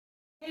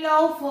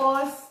Hello,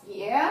 folks.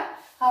 Here.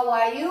 How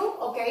are you?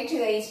 Okay,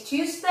 today is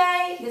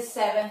Tuesday, the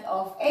 7th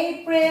of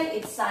April.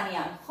 It's sunny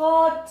and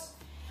hot.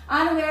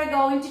 And we are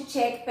going to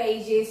check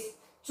pages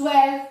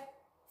 12,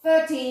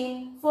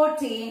 13,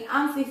 14,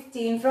 and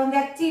 15 from the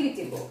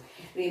activity book.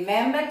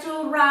 Remember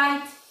to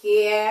write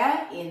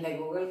here in the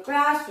Google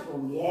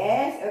Classroom.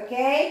 Yes,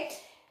 okay?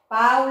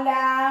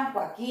 Paula,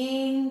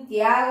 Joaquin,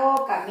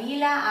 Tiago,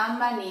 Camila,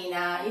 and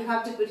Manina. You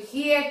have to put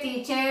here,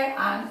 teacher,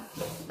 and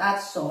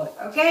that's all,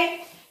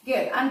 okay?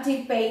 Good.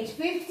 Until page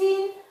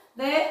 15,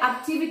 the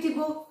activity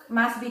book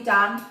must be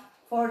done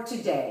for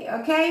today,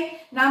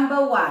 okay?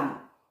 Number 1.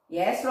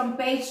 Yes, from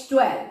page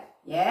 12.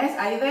 Yes,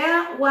 are you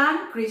there?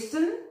 1,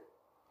 Kristen,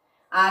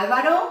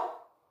 Álvaro,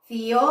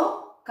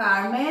 Theo,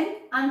 Carmen,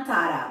 and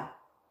Tara.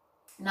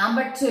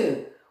 Number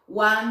 2.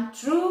 1,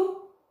 true,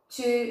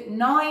 2,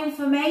 no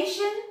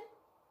information.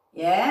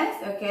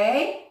 Yes,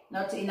 okay,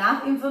 not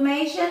enough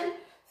information.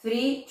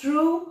 3,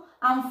 true,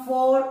 and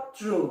 4,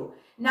 true.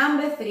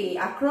 Number 3,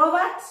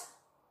 acrobat,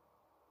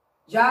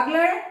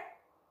 juggler,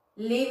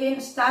 living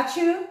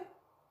statue,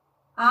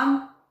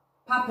 and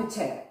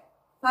puppeteer.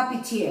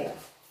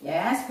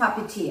 Yes,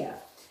 puppeteer.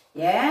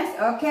 Yes,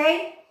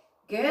 okay,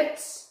 good.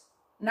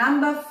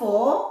 Number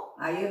 4,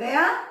 are you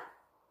there?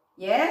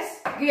 Yes,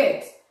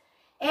 good.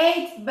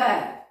 8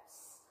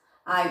 verbs.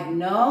 I've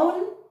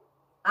known,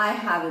 I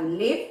haven't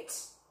lived,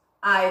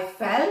 I've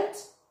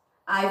felt,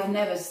 I've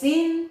never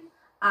seen,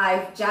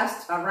 I've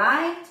just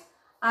arrived,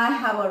 I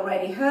have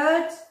already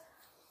heard,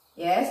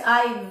 yes,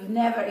 I've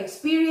never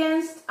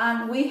experienced,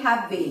 and we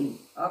have been.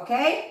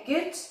 Okay,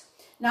 good.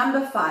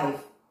 Number 5.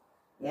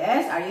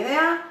 Yes, are you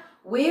there?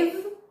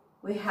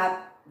 We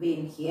have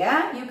been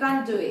here. You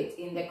can do it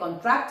in the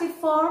contractive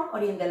form or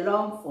in the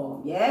long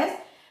form.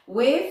 Yes,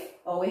 we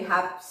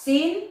have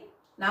seen.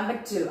 Number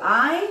 2,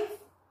 I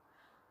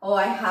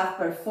have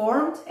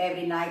performed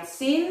every night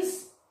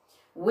since.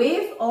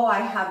 I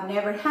have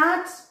never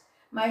had.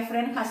 My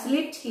friend has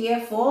lived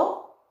here for.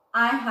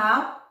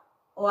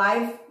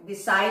 I've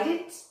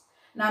decided.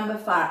 Number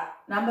 5,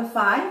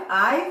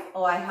 I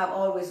have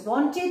always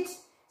wanted,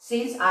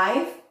 since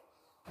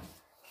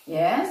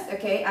yes,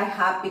 okay, I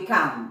have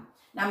become.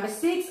 Number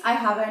 6, I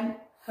haven't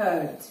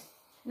heard.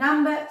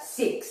 Number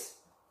 6,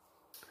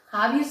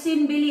 have you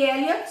seen Billy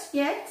Elliot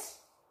yet?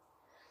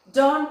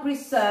 Don't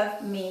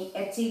reserve me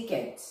a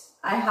ticket.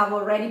 I have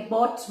already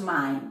bought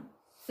mine.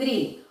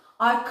 3,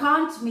 I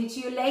can't meet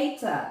you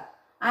later.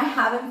 I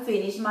haven't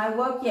finished my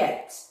work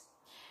yet.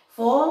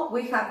 4,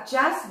 we have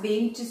just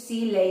been to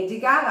see Lady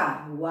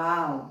Gaga.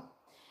 Wow.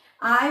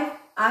 I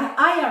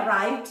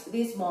arrived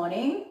this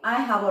morning.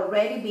 I have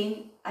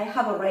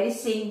already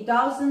seen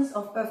dozens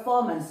of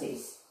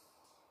performances.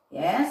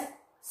 Yes.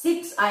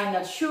 6, I'm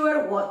not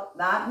sure what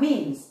that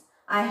means.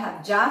 I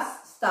have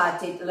just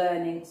started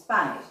learning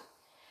Spanish.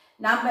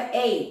 Number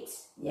 8.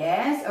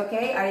 Yes,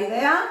 okay, are you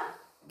there?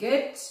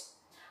 Good.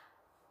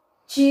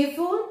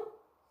 Cheerful,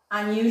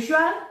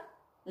 unusual,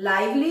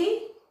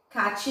 lively,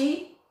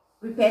 catchy,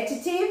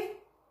 repetitive,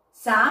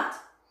 sad,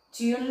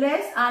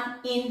 tuneless, and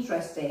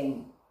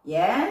interesting.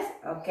 Yes,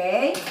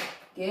 okay,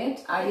 good.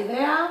 Are you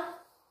there?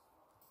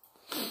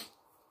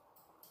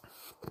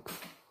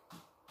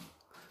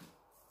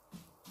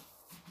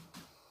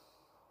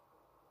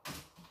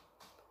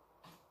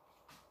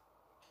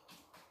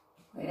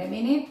 Wait a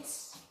minute.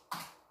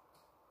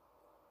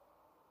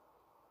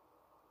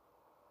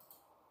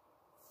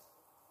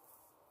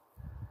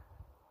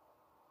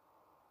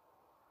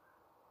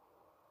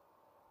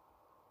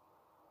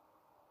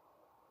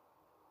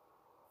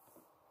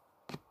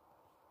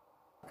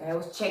 I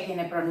was checking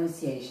the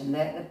pronunciation,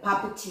 the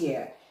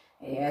puppeteer.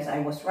 Yes, I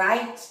was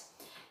right.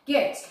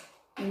 Good.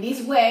 In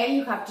this way,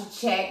 you have to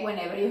check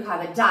whenever you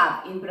have a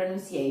doubt in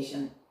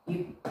pronunciation.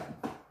 You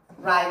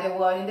write the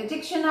word in the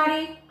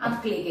dictionary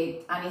and click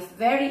it, and it's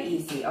very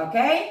easy,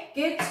 okay?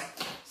 Good.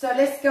 So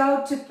let's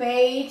go to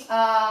page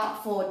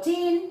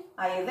 14.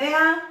 Are you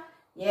there?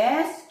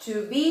 Yes,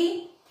 to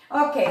be.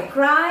 Okay,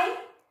 cry,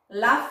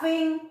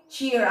 laughing,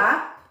 cheer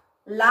up,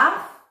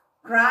 laugh,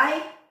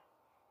 cry,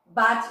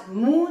 bad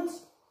mood,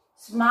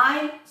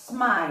 smile,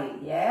 smile.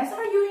 Yes,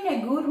 are you in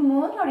a good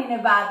mood or in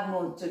a bad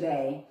mood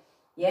today?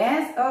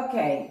 Yes,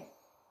 okay.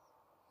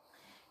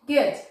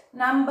 Good.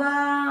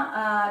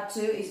 Number 2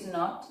 is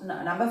not,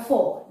 no, number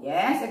 4.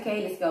 Yes,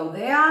 okay, let's go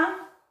there.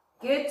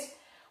 Good.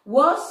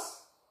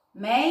 Was,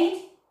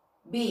 made,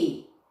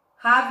 be.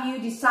 Have you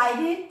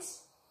decided?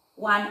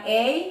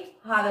 1A,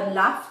 haven't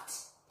laughed.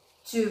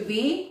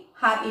 2B,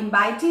 have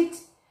invited.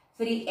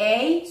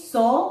 3A,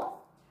 saw.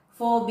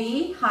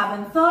 4B,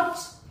 haven't thought.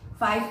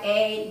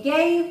 5A,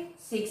 gave.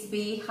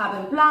 6B,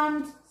 haven't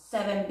planned.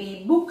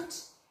 7B, booked.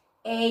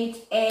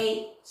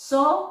 8A,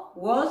 saw,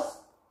 was.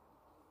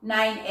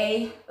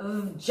 9A,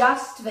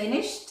 just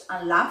finished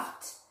and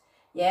laughed.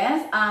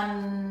 Yes,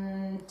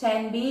 and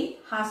 10B,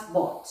 has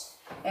bought.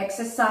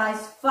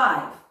 Exercise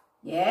 5.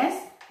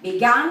 Yes,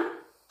 began.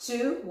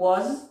 2,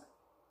 was.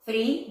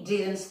 3,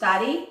 didn't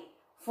study.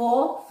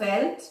 4,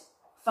 felt.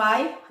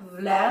 5,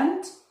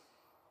 learned.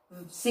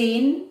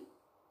 Seen.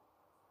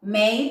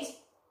 Made.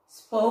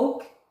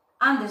 spoke,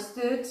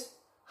 understood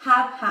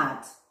have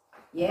had.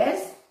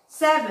 Yes?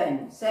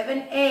 7,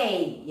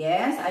 7A.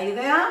 Yes, are you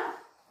there?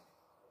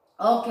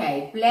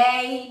 Okay,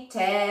 play,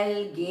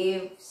 tell,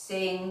 give,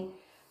 sing,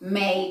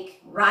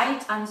 make,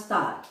 write and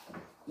start.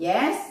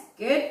 Yes,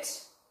 good.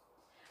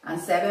 And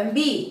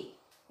 7B.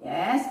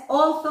 Yes,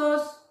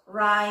 authors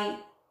write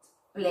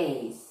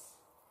plays.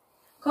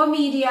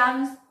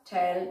 Comedians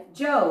tell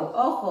joke.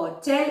 Ojo,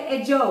 tell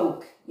a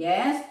joke.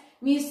 Yes,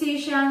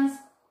 musicians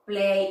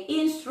play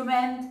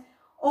instrument.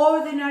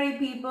 Ordinary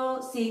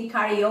people sing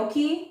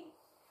karaoke.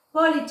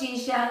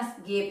 Politicians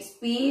give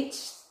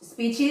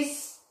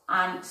speeches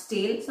and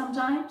steal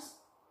sometimes.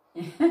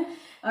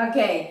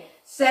 Okay,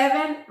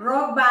 7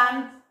 rock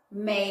bands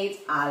made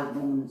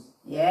albums.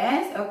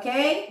 Yes,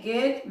 okay,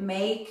 good.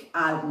 Make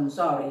albums,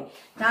 sorry.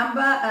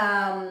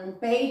 Number,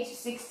 page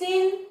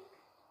 16.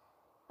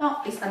 No,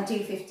 it's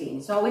until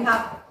 15. So we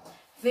have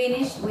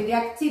finished with the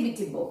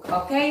activity book,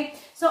 okay?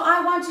 So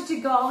I want you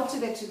to go to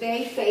the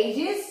today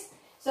pages.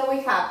 So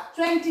we have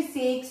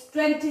 26,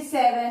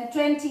 27,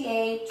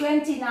 28,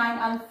 29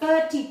 and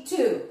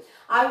 32.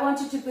 I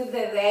want you to put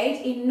the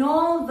date in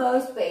all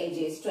those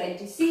pages,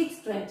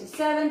 26,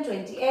 27,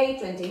 28,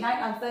 29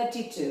 and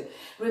 32.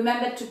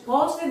 Remember to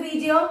pause the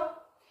video,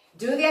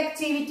 do the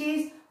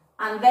activities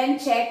and then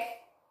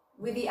check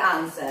with the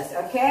answers,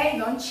 okay?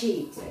 Don't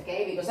cheat,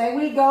 okay? Because I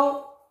will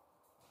go,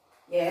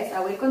 yes, I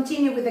will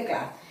continue with the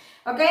class,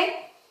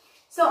 okay?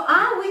 So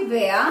are we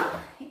there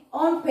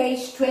on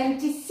page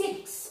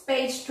 26?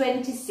 Page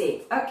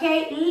 26,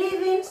 okay?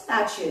 Living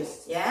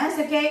statues, yes,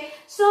 okay?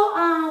 So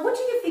what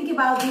do you think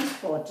about this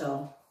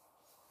photo?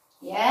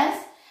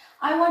 Yes,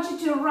 I want you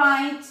to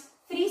write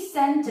 3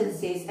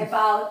 sentences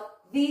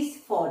about these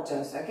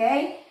photos,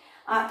 okay?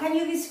 Can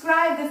you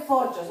describe the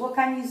photos? What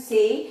can you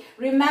see?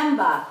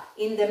 Remember,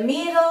 in the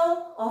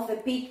middle of the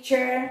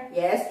picture,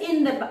 yes,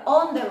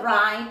 on the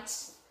right,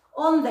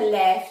 on the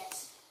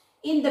left,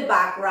 in the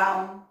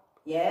background,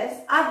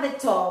 yes, at the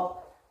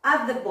top,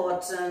 at the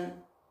bottom,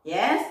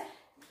 yes,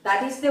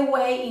 that is the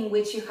way in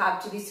which you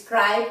have to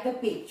describe the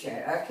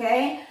picture,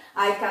 okay?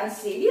 I can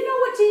see, you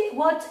know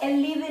what a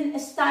living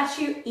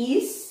statue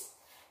is?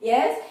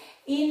 Yes,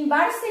 in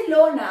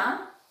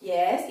Barcelona,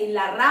 yes, in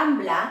La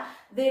Rambla,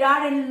 there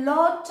are a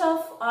lot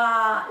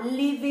of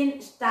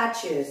living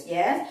statues,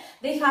 yes?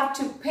 They have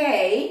to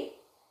pay,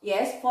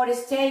 yes, for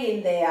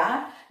staying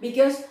there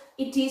because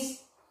it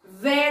is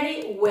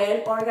very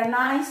well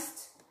organized.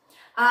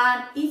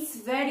 And it's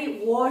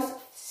very worth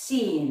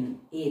seeing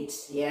it,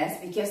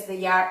 yes, because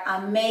they are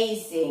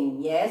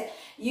amazing, yes.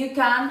 You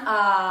can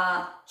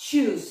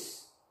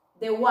choose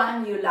the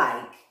one you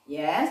like,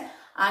 yes,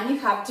 and you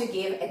have to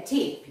give a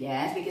tip,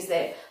 yes, because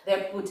they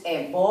put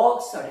a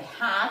box or a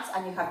hat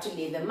and you have to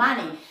leave the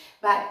money.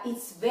 But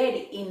it's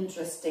very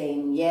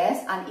interesting,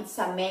 yes, and it's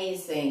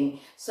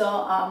amazing.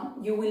 So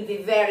you will be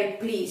very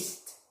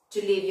pleased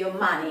to leave your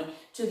money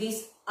to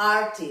these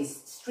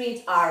artists,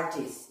 street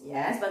artists,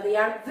 yes, but they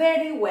are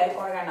very well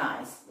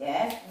organized,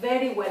 yes,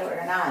 very well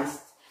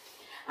organized.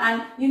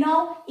 And you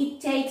know, it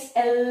takes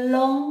a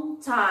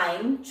long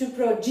time to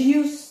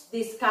produce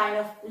this kind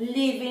of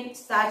living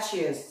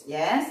statues,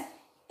 yes,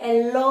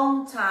 a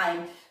long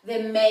time, the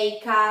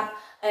makeup,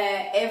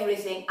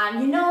 everything.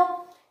 And you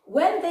know,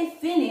 when they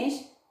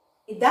finish,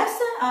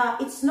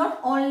 it's not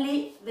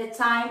only the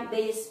time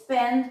they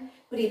spend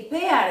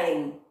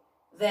preparing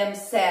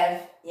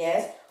themselves,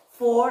 yes,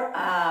 for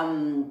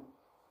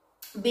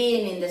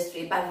being in the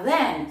street, but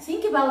then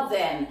think about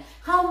them,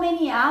 how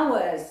many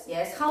hours,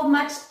 yes, how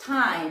much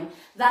time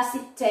does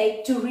it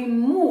take to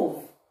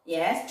remove,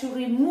 yes, to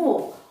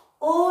remove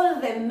all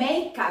the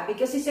makeup,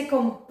 because it's a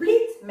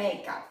complete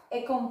makeup,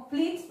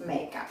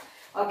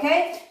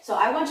 okay? So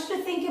I want you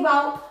to think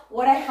about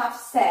what I have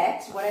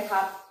said, what I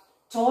have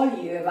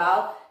told you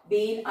about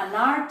being an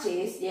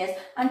artist, yes,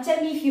 and tell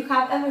me if you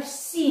have ever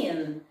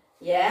seen,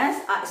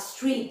 yes, a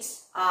street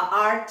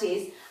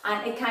artist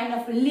and a kind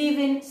of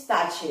living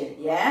statue,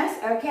 yes,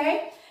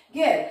 okay,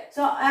 good.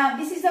 So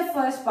this is the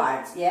first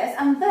part, yes,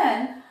 and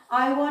then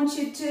I want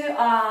you to,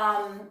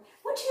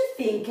 what do you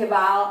think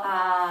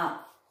about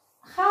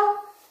how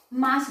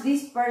must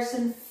this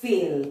person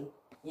feel,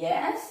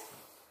 yes?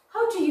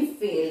 How do you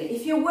feel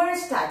if you were a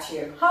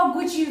statue? How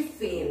would you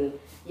feel,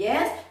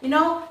 yes? You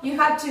know, you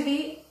have to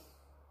be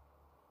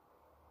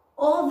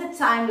all the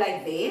time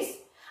like this.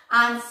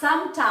 And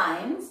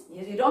sometimes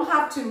you don't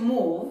have to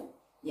move,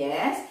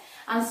 yes,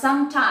 and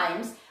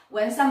sometimes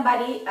when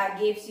somebody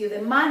gives you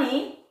the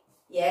money,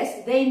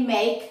 yes, they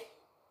make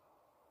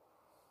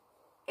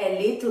a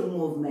little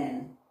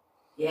movement,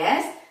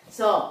 yes.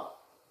 So,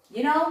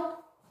 you know,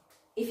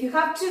 if you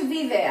have to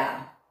be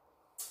there,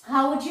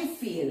 how would you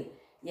feel,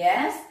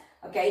 yes?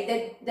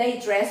 Okay, they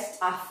dressed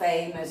a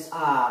famous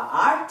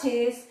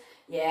artist,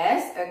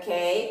 yes,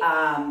 okay,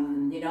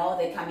 you know,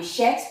 they can be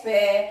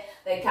Shakespeare,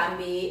 they can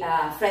be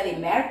Freddie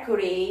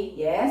Mercury,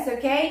 yes,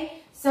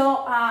 okay?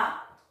 So,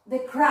 the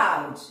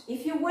crowd,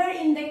 if you were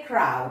in the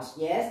crowd,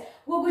 yes,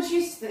 what would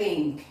you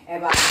think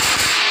about?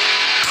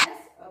 Yes,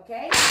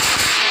 okay?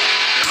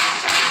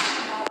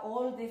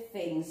 all the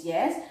things,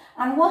 yes?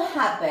 And what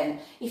happened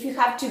if you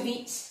have to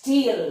be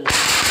still? Still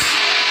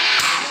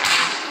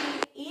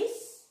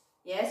is,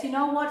 yes, you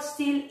know what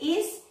still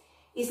is?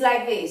 It's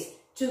like this,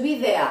 to be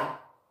there,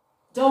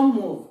 don't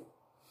move.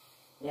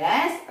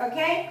 Yes,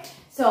 okay?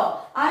 So,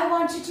 I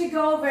want you to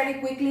go very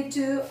quickly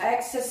to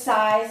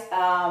exercise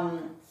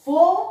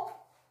 4,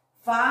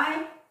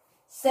 5,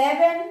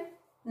 7,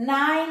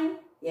 9,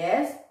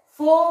 yes?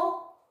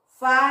 4,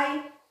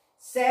 5,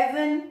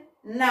 7,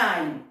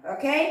 9,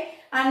 okay?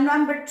 And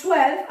number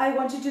 12, I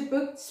want you to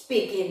put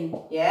speaking,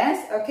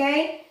 yes,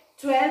 okay?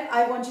 12,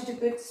 I want you to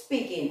put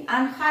speaking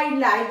and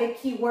highlight the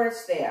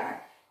keywords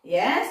there,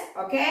 yes,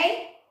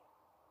 okay?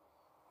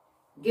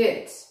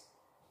 Good.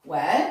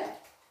 Well,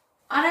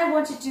 and I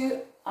want you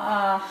to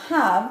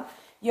have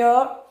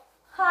your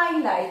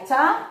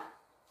highlighter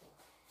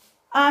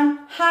and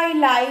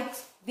highlight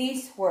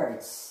these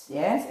words,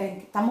 yes?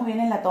 ¿Estamos bien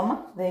en la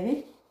toma,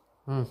 David?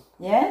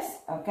 Yes,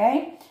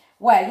 okay.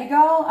 Well, you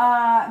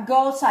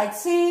go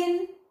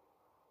sightseeing.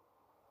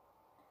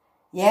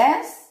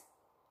 Yes.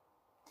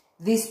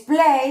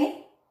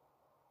 Display.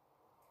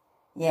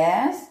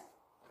 Yes.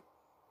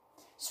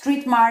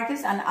 Street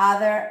markets and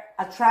other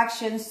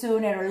attractions.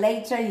 Sooner or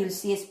later, you'll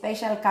see a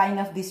special kind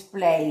of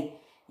display.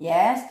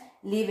 Yes.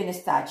 Living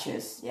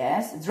statues.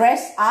 Yes.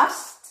 Dressed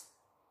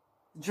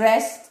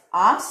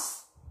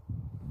as.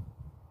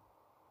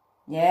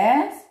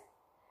 Yes.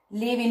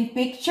 Living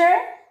picture.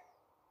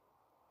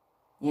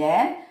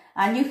 Yeah,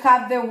 and you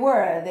have the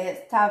word,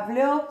 the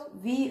tableau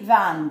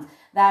vivant,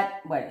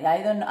 that, well,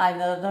 I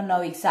don't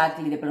know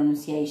exactly the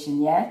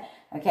pronunciation, yeah,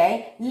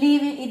 okay,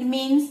 living, it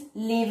means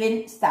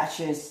living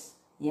statues,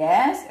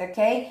 yes,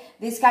 okay,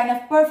 this kind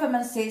of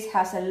performances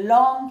has a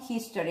long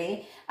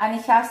history, and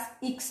it has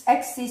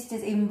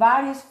existed in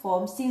various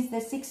forms since the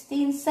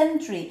 16th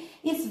century,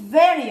 it's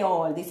very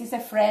old, this is a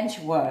French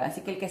word,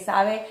 así que el que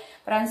sabe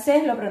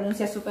francés lo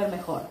pronuncia súper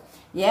mejor,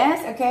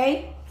 yes,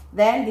 okay.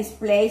 Then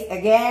displays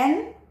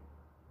again,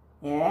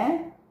 yeah.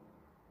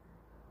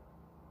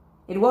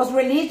 It was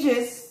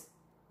religious,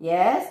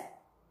 yes,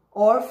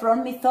 or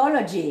from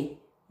mythology,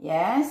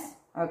 yes,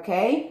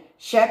 okay.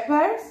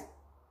 Shepherds,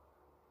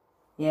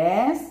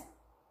 yes.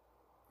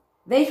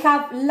 They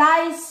have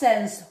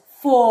license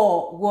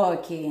for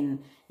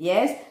working,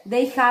 yes.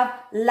 They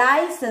have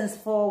license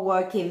for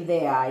working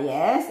there,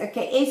 yes,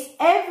 okay. It's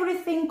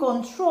everything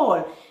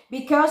controlled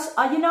because,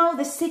 you know,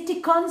 the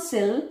city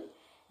council,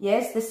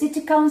 yes, the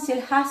city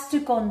council has to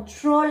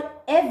control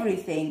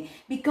everything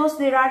because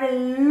there are a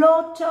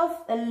lot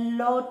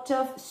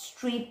of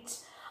street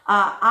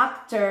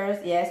actors,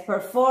 yes,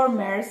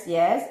 performers,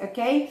 yes,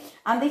 okay,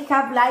 and they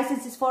have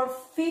licenses for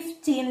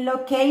 15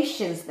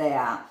 locations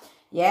there,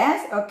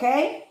 yes,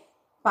 okay,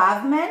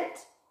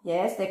 pavement,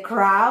 yes, the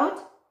crowd,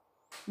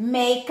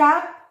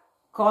 makeup,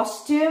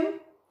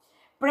 costume,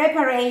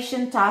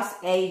 preparation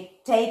task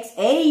takes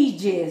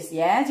ages,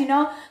 yes, you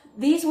know,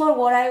 these were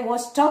what I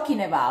was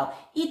talking about.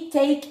 It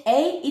takes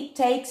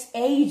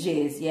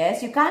ages,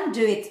 yes. You can't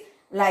do it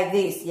like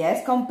this,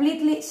 yes.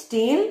 Completely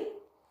still,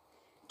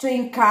 to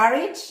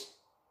encourage,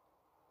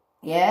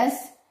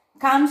 yes.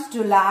 Comes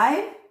to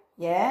life,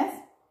 yes.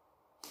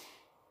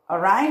 All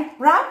right.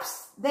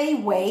 Perhaps they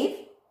wave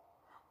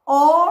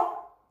or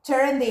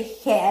turn the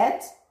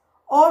head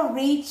or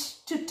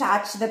reach to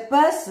touch the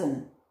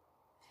person.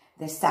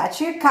 The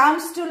statue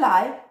comes to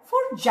life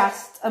for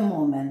just a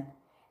moment,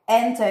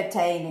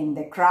 entertaining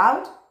the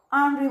crowd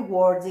and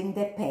rewarding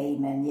the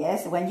payment,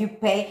 yes? When you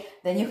pay,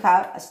 then you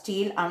have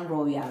still and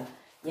royal,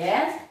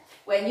 yes?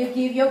 When you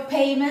give your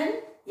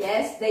payment,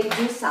 yes, they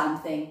do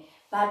something.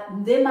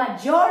 But the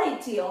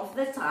majority of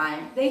the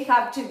time, they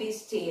have to be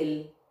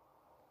still,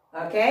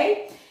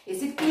 okay?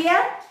 Is it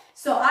clear?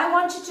 So I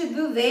want you to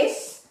do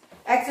this.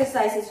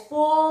 Exercises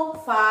 4,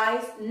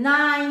 5,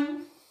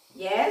 9,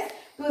 yes?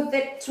 Put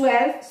the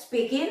 12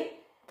 speaking.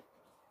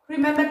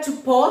 Remember to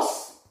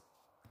pause.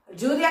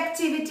 Do the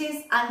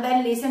activities and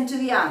then listen to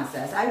the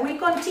answers. I will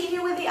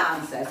continue with the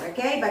answers,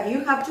 okay? But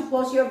you have to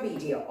pause your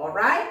video, all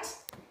right?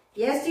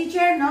 Yes,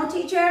 teacher? No,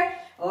 teacher?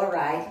 All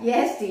right.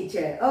 Yes,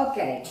 teacher.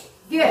 Okay.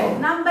 Good.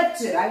 Number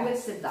 2. I will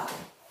sit down.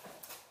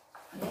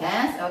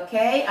 Yes,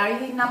 okay. Are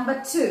you in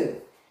number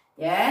 2?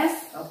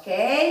 Yes,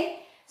 okay.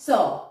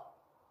 So,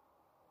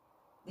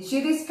 did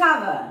you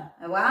discover?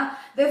 Well,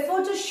 the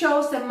photo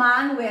shows a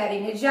man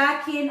wearing a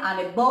jacket and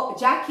a bow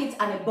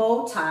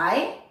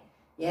tie.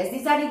 Yes,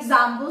 these are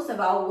examples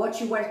about what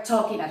you were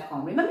talking at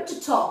home. Remember to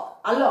talk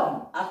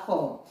alone at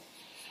home.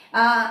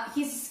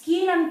 His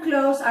skin and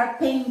clothes are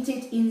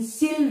painted in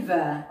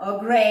silver or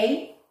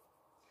grey.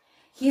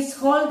 He's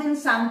holding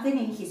something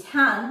in his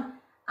hand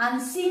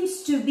and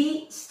seems to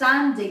be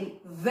standing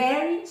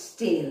very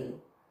still.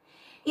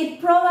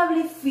 It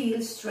probably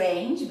feels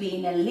strange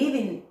being a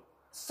living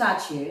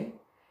statue.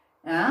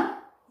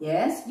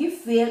 Yes, you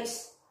feel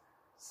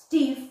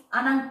stiff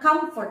and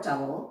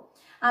uncomfortable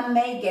and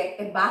may get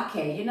a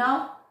backache, you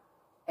know,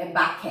 a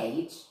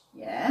backache,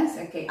 yes,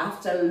 okay,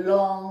 after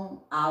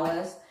long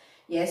hours,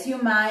 yes, you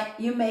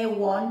may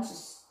want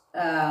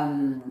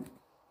to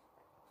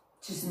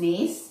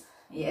sneeze,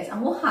 Yes,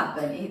 and what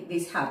happens if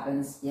this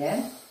happens?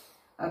 Yes,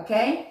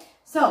 okay.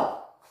 So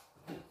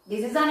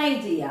this is an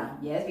idea.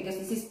 Yes, because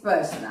this is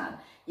personal.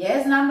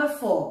 Yes, number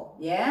 4.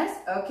 Yes,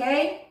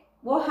 okay.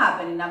 What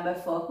happened in number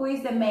 4? Who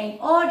is the main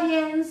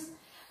audience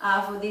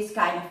for this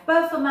kind of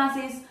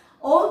performances?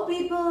 Old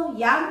people,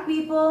 young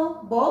people,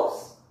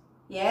 both.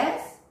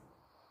 Yes.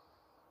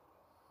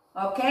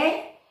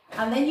 Okay.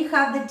 And then you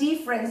have the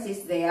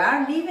differences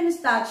there. Living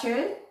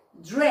stature,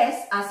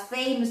 dressed as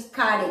famous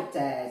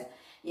characters.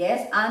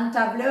 Yes. And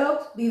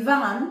tableaux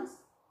vivants,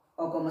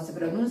 o como se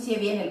pronuncie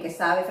bien el que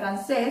sabe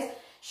francés,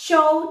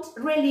 showed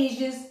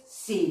religious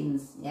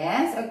scenes.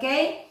 Yes.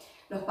 Okay.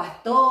 Los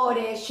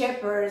pastores,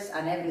 shepherds,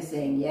 and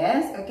everything.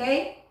 Yes.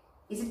 Okay.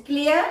 Is it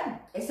clear?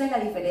 Esa es la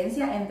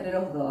diferencia entre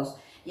los dos.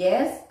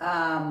 Yes.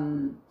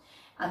 And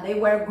they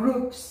were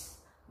groups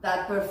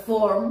that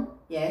perform,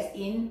 yes,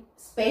 in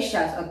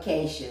special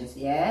occasions.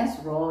 Yes.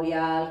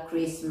 Royal,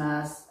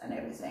 Christmas, and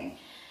everything.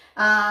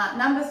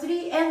 Number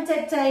 3,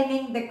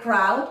 entertaining the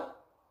crowd.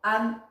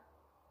 And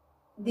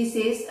this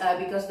is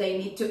because they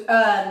need to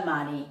earn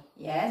money.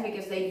 Yes.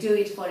 Because they do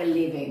it for a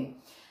living.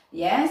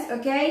 Yes,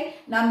 okay.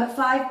 Number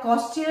 5,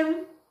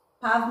 costume,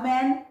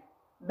 pavement,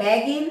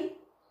 begging.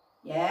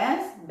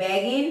 Yes,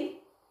 begging.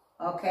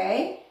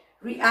 Okay.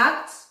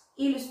 React,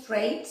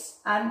 illustrate,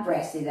 and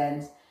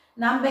resident.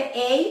 Number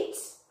 8,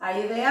 are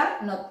you there?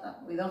 No,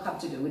 we don't have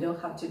to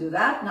do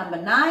that. Number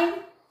 9,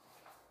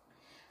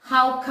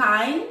 how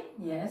kind.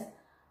 Yes.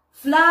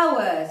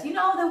 Flowers. You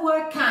know the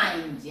word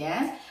kind.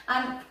 Yes.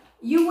 And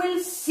you will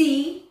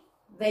see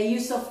the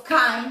use of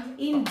kind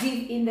in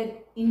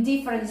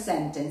different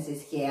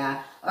sentences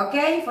here.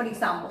 Okay, for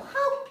example,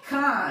 how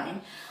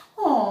kind.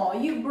 Oh,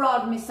 you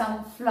brought me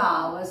some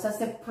flowers as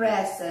a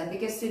present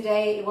because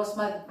today it was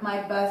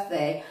my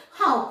birthday.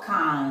 How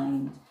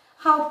kind.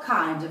 How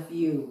kind of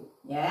you.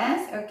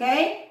 Yes,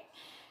 okay,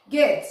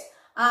 good.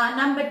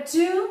 Number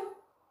 2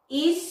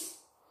 is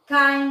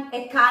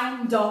a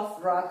kind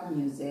of rock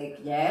music.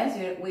 Yes,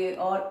 you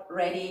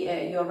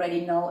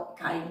already know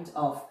kind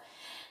of.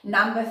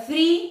 Number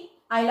 3,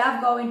 I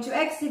love going to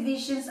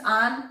exhibitions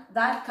and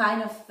that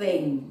kind of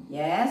thing.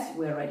 Yes,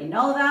 we already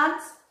know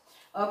that.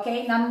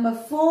 Okay, number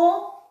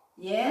 4,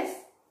 yes,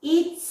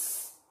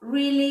 it's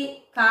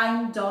really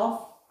kind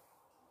of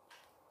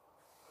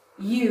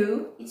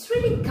you. It's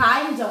really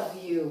kind of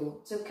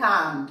you to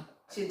come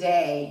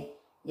today.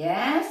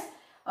 Yes,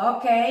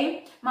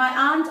 okay. My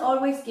aunt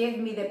always gave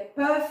me the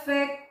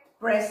perfect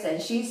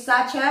present. She's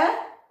such a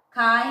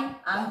kind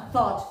and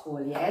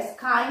thoughtful. Yes,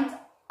 kind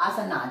as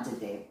an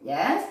adjective.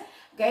 Yes.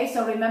 Okay,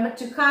 so remember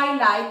to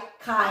highlight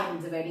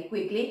kind very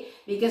quickly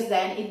because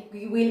then it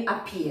will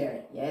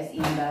appear, yes,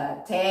 in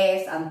the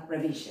test and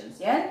revisions,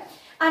 yes.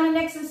 And in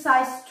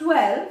exercise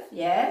 12,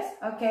 yes,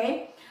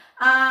 okay,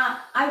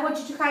 I want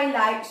you to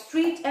highlight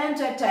street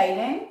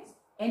entertainers,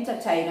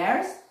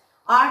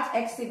 art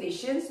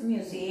exhibitions,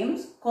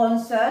 museums,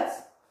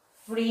 concerts,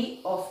 free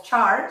of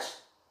charge,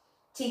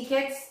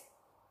 tickets,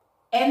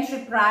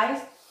 entry price,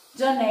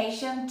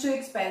 donation, too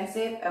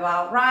expensive,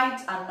 about right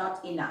and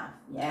not enough,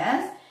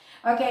 yes.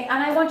 Okay,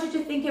 and I want you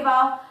to think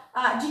about,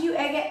 do you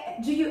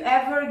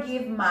ever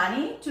give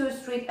money to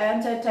street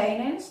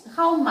entertainers?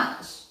 How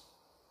much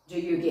do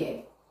you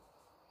give?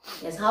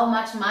 Yes, how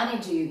much money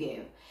do you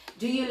give?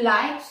 Do you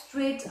like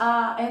street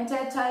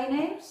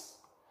entertainers?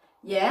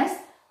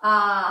 Yes.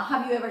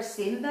 Have you ever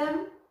seen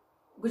them?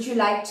 Would you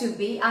like to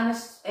be a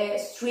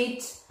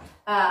street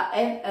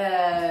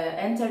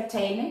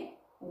entertainer?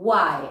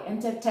 Why?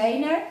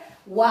 Entertainer?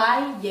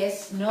 Why?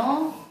 Yes,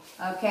 no?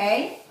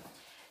 Okay.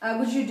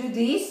 Would you do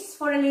this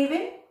for a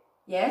living?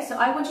 Yes, so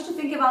I want you to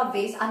think about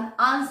this and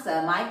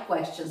answer my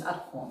questions at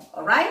home.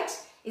 All right?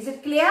 Is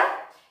it clear?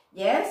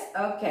 Yes?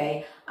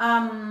 Okay.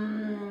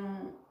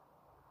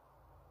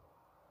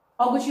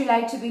 Or would you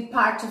like to be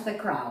part of the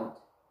crowd?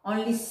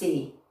 Only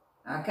see.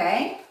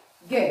 Okay?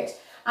 Good.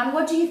 And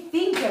what do you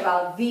think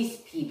about these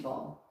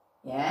people?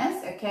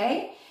 Yes?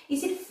 Okay.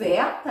 Is it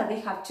fair that they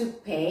have to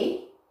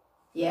pay?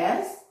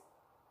 Yes?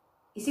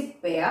 Is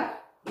it fair?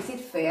 Is it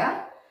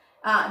fair?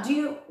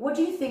 What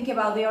do you think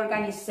about the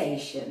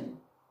organization?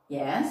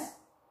 Yes,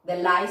 the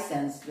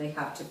license they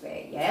have to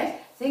pay. Yes,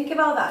 think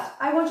about that.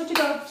 I want you to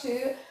go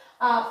to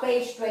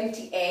page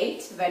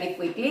 28 very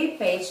quickly.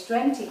 Page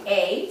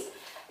 28.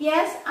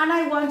 Yes, and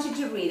I want you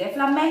to read a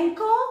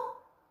flamenco,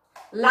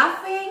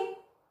 laughing.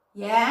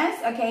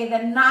 Yes, okay.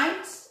 The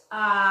night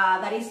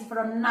that is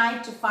from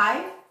 9 to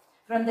 5,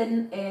 from the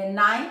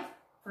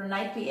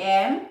 9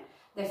 p.m.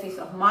 the 5th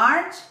of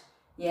March.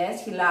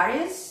 Yes,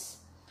 hilarious.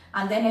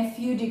 And then a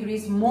few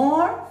degrees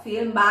more,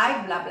 filmed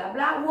by blah, blah,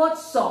 blah. What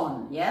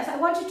song? Yes, I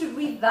want you to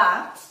read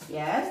that.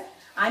 Yes,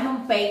 I'm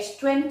on page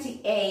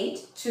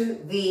 28 to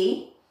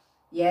the,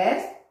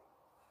 yes,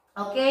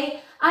 okay.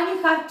 And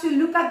you have to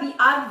look at the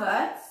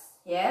adverts,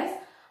 yes,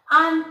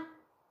 and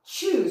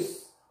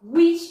choose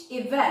which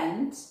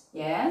event,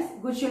 yes,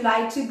 would you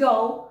like to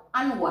go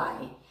and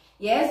why.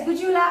 Yes, would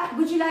you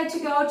like to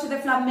go to the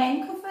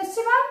flamenco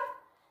festival?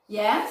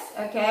 Yes,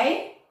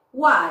 okay.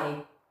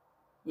 Why?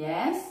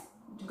 Yes.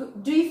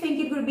 Do you think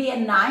it would be a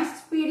nice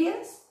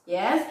experience?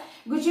 Yes.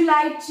 Would you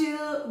like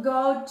to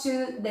go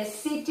to the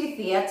City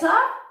Theatre?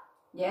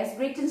 Yes,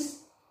 Britain's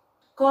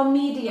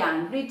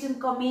Britain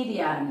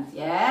comedian,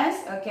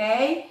 yes,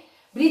 okay.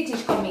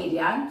 British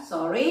comedian,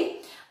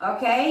 sorry,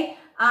 okay.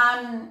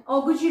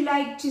 Or would you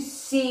like to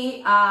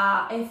see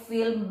a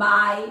film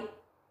by,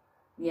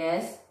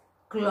 yes,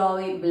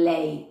 Chloe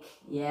Blake,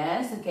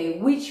 yes, okay.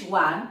 Which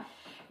one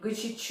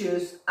would you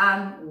choose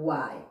and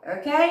why?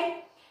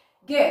 Okay,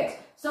 good.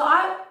 So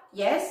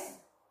yes,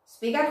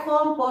 speak at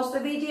home, pause the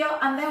video,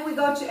 and then we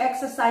go to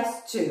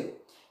exercise 2.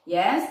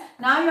 Yes,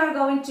 now you are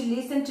going to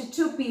listen to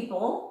 2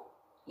 people,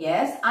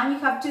 yes, and you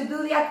have to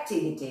do the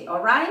activity,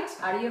 all right?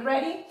 Are you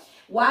ready?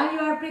 While you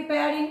are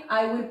preparing,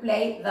 I will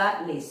play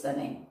the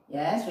listening.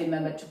 Yes,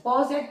 remember to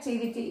pause the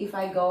activity if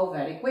I go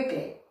very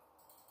quickly.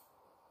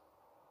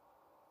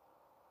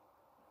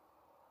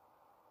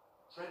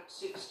 Track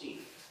 16.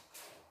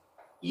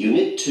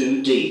 Unit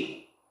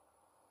 2D.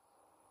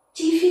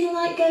 Do you feel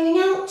like going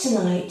out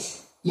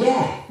tonight?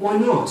 Yeah, why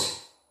not?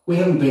 We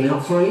haven't been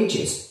out for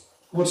ages.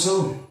 What's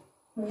on?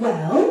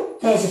 Well,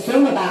 there's a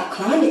film about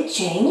climate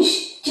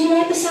change. Do you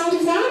like the sound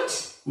of that?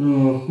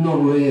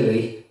 Not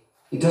really.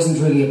 It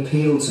doesn't really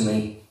appeal to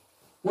me.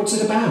 What's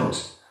it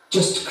about?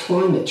 Just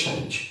climate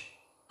change?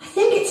 I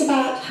think it's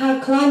about how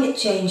climate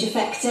change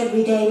affects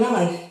everyday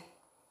life.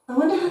 I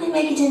wonder how they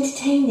make it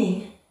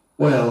entertaining.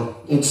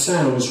 Well, it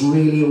sounds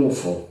really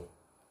awful.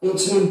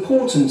 It's an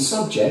important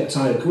subject,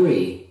 I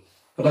agree,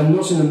 but I'm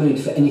not in the mood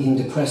for anything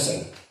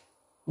depressing.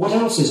 What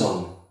else is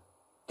on?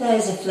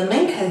 There's a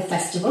flamenco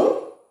festival.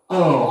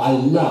 Oh, I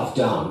love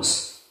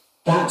dance.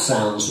 That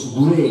sounds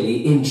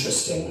really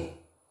interesting.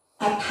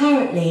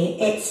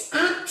 Apparently, it's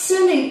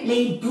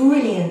absolutely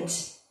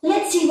brilliant.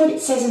 Let's see what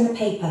it says in the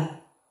paper.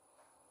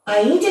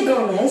 Aida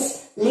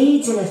Gomez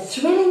leads in a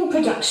thrilling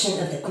production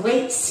of the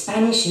great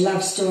Spanish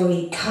love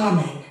story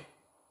Carmen.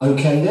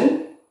 OK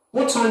then,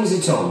 what time is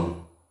it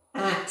on?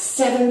 At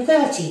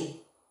 7:30.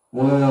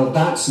 Well,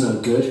 that's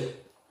no good.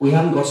 We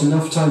haven't got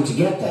enough time to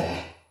get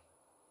there.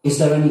 Is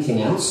there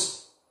anything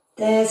else?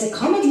 There's a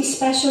comedy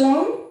special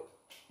on.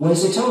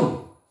 Where's it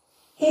on?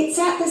 It's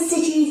at the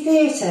City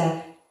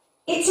Theatre.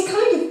 It's a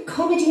kind of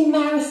comedy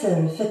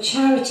marathon for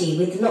charity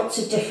with lots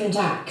of different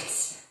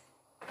acts.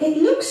 It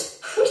looks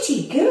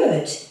pretty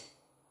good.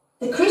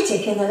 The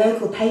critic in the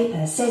local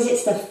paper says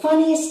it's the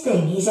funniest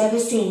thing he's ever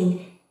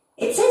seen.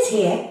 It says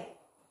here,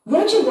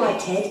 Roger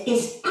Whitehead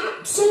is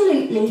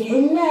absolutely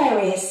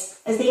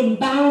hilarious as the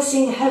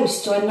embarrassing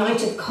host to a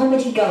night of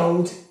comedy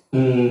gold.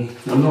 I'm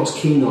not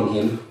keen on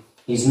him.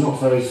 He's not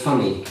very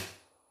funny.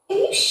 Are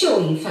you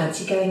sure you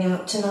fancy going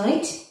out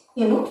tonight?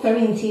 You're not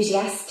very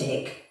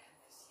enthusiastic.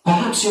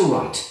 Perhaps you're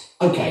right.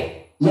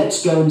 OK,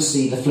 let's go and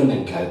see the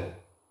flamenco.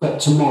 But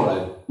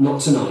tomorrow,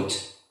 not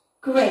tonight.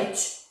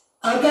 Great.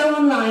 I'll go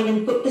online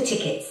and book the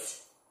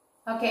tickets.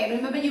 Okay,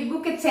 remember you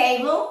book a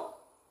table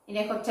in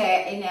a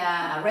hotel, in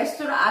a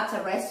restaurant, at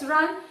a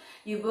restaurant.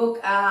 You book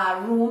a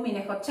room in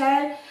a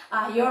hotel.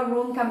 Your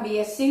room can be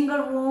a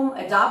single room,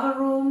 a double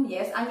room,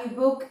 yes, and you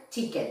book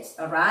tickets,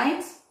 all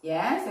right?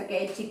 Yes,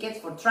 okay, tickets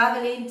for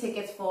traveling,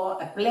 tickets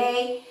for a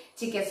play,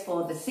 tickets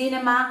for the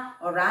cinema,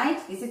 all right?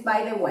 This is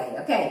by the way,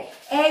 okay.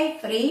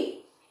 A3,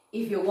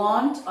 if you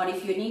want, or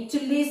if you need to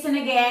listen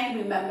again,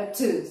 remember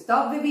to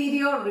stop the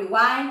video,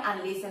 rewind,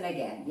 and listen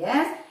again,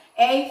 yes?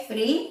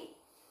 A3,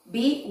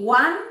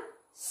 B1,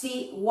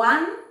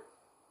 C1,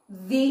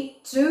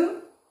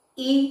 D2,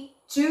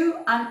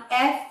 E2, and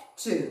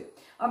F2,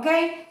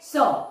 okay?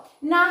 So,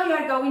 now you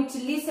are going to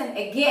listen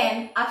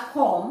again at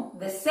home,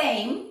 the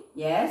same,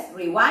 yes,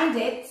 rewind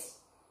it,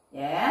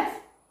 yes.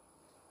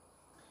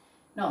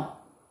 No,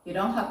 you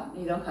don't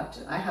have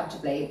to, I have to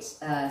play it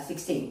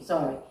 16,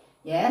 sorry,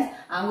 yes.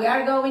 And we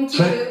are going to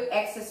do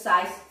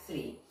exercise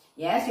 3,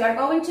 yes. You are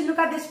going to look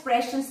at the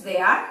expressions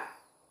there,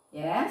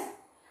 yes.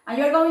 And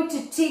you are going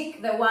to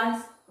tick the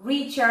ones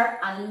Richard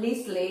and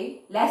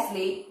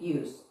Leslie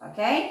use,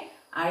 okay?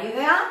 Are you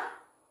there?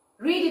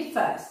 Read it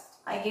first.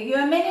 I give you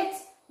a minute.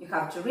 You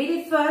have to read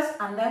it first,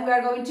 and then we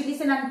are going to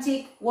listen and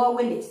tick what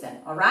we listen,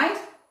 all right?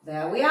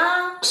 There we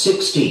are.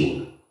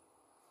 16.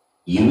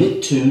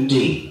 Unit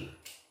 2D.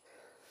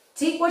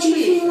 Tick what Do you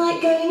you feel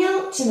like going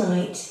out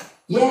tonight?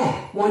 Yeah,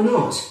 why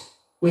not?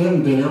 We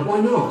haven't been out,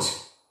 why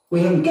not?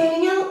 We haven't...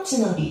 Going out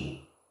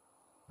tonight?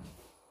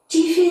 Do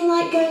you feel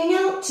like going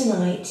out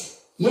tonight?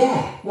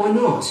 Yeah, why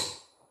not?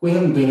 We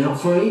haven't been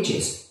out for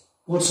ages.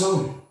 What's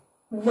on?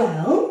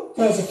 Well,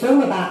 there's a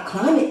film about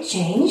climate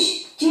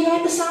change. Do you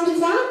like the sound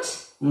of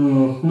that?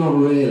 Not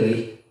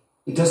really.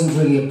 It doesn't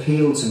really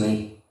appeal to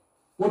me.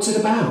 What's it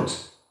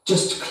about?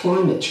 Just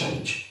climate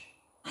change?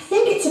 I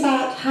think it's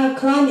about how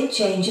climate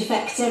change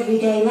affects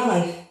everyday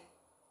life.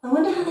 I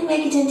wonder how they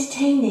make it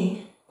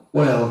entertaining.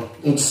 Well,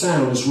 it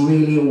sounds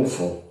really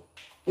awful.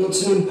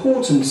 It's an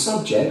important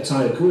subject,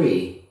 I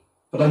agree,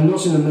 but I'm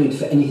not in the mood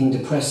for anything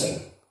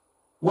depressing.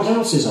 What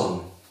else is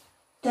on?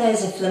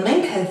 There's a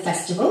flamenco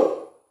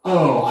festival.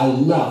 Oh, I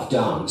love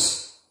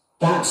dance.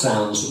 That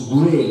sounds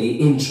really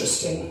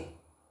interesting.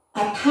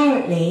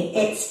 Apparently,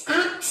 it's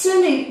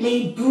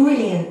absolutely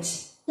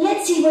brilliant.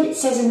 Let's see what it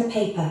says in the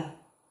paper.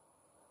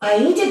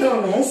 Aida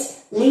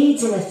Gomez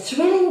leads in a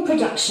thrilling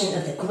production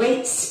of the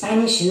great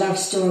Spanish love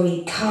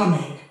story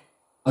Carmen.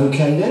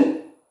 OK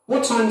then,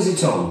 what time is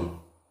it on?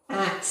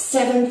 At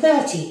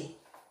 7:30.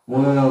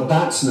 Well,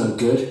 that's no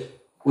good.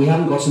 We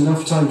haven't got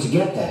enough time to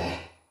get there.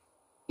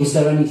 Is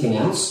there anything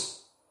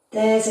else?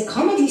 There's a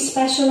comedy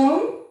special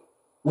on.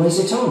 Where's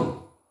it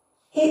on?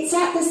 It's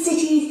at the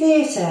City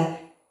Theatre.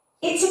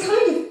 It's a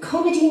kind of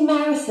comedy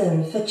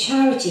marathon for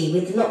charity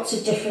with lots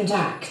of different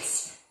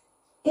acts.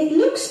 It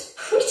looks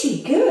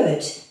pretty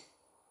good.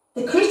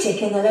 The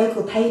critic in the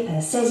local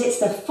paper says it's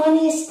the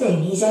funniest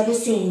thing he's ever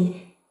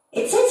seen.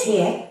 It says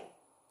here,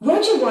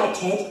 Roger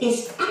Whitehead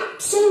is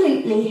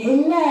absolutely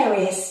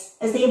hilarious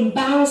as the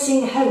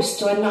embarrassing host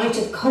to a night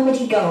of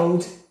comedy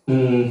gold.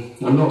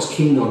 I'm not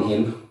keen on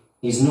him.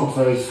 He's not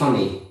very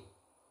funny.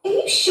 Are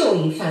you sure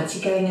you fancy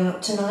going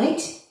out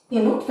tonight?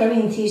 You're not very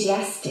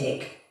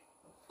enthusiastic.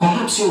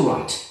 Perhaps you're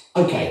right.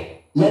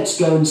 OK, let's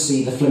go and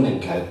see the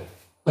flamenco.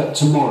 But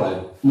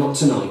tomorrow, not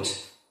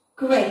tonight.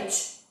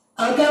 Great.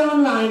 I'll go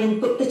online and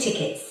book the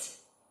tickets.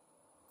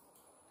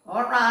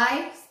 All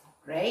right,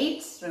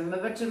 great.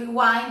 Remember to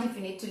rewind if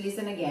you need to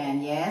listen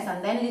again, yes?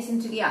 And then listen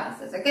to the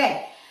answers,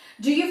 okay?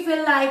 Do you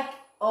feel like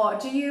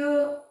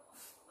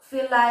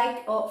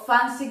or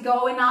fancy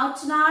going out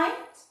tonight?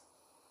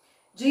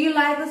 Do you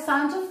like the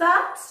sound of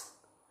that?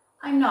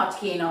 I'm not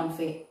keen on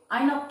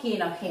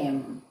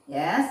him,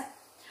 yes?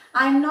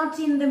 I'm not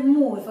in the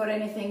mood for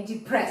anything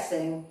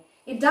depressing.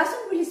 It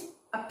doesn't really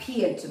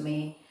appeal to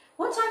me.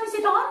 What time is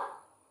it on?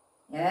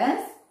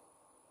 Yes?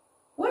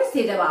 What is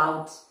it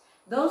about?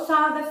 Those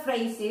are the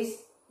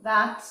phrases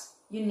that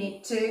you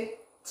need to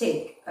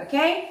tick,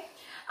 okay?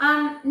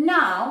 And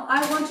now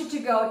I want you to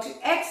go to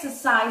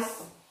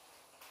exercise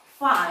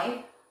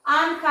 5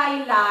 and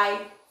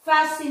highlight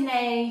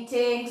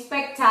fascinating,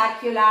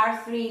 spectacular,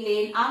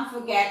 thrilling,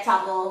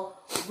 unforgettable,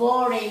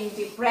 boring,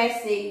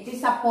 depressing,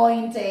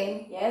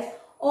 disappointing, yes?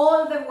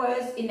 All the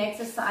words in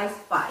exercise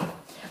 5.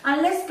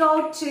 And let's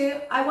go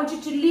to, I want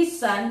you to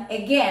listen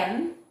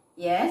again,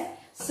 yes?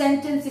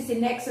 Sentences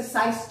in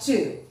exercise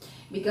 2.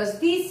 Because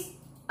this,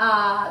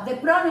 the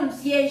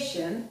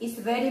pronunciation is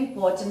very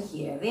important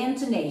here, the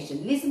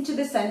intonation. Listen to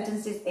the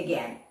sentences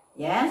again,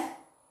 yes?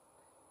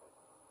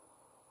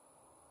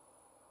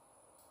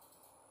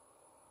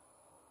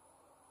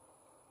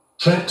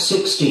 Track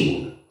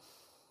 16.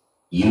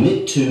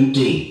 Unit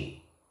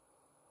 2D.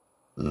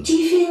 Do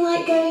you feel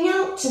like going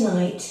out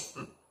tonight?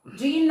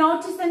 Do you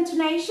notice the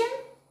intonation?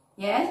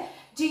 Yes.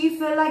 Do you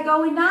feel like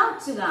going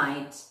out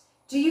tonight?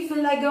 Do you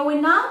feel like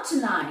going out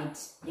tonight?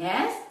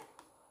 Yes.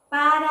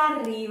 Para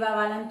arriba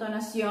va la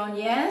entonación,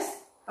 yes?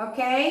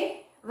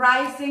 Okay.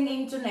 Rising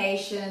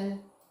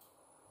intonation.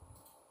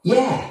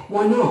 Yeah,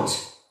 why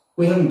not?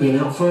 We haven't been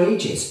out for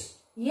ages.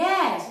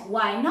 Yes,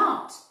 why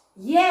not?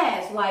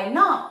 Yes, why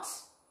not?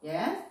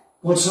 Yeah?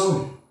 What's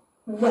on?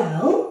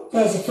 Well,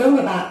 there's a film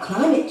about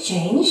climate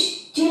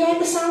change. Do you like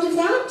the sound of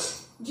that?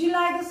 Do you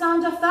like the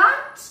sound of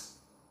that?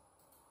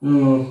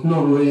 No,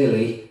 not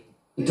really.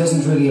 It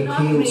doesn't really Not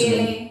appeal to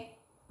really. me.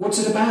 What's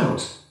it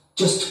about?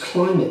 Just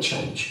climate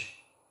change.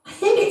 I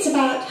think it's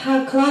about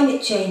how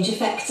climate change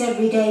affects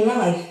everyday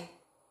life.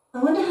 I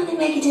wonder how they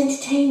make it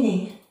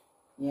entertaining.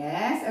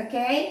 Yes,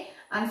 okay.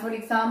 And for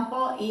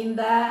example, in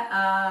the,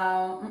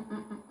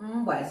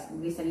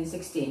 listen in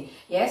 16.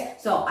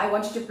 Yes, so I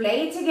want you to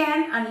play it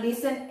again and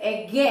listen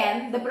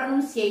again, the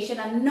pronunciation,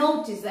 and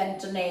notice the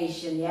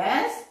intonation,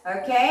 yes?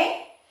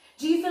 Okay?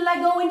 Do you feel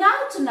like going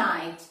out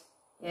tonight?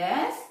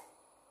 Yes?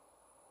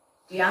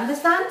 Do you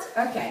understand?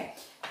 Okay.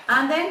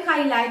 And then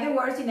highlight the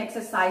words in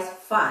exercise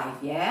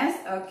 5,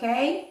 yes?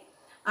 Okay?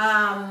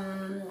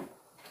 Are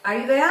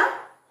you there?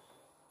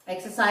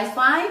 Exercise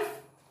 5?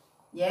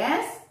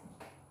 Yes?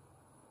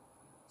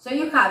 So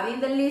you have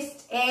in the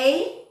list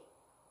A,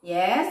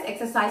 yes,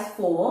 exercise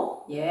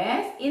 4,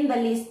 yes. In the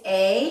list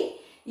A,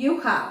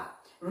 you have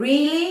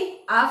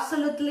really,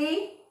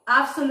 absolutely,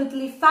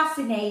 absolutely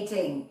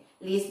fascinating.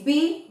 List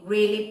B,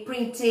 really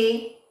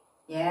pretty,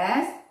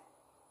 yes.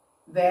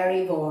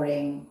 Very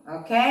boring,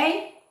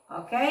 okay?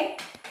 Okay,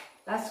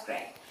 that's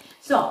great.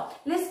 So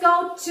let's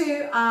go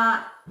to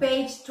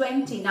page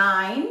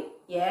 29,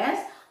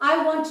 yes.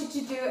 I want you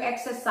to do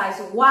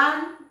exercise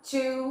 1,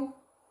 2,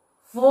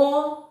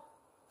 4,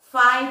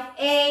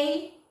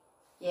 5A,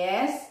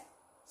 yes,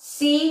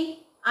 C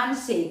and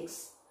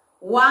 6.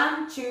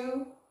 1,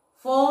 2,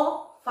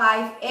 4,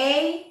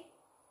 5A,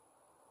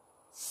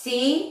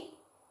 C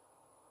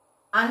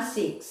and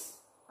 6.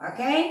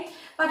 Okay?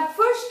 But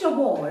first of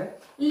all,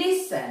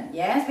 listen,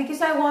 yes,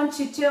 because I want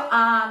you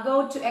to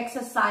go to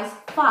exercise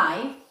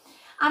 5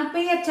 and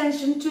pay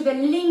attention to the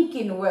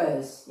linking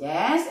words,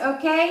 yes,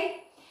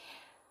 okay?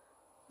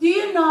 Do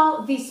you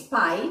know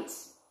despite?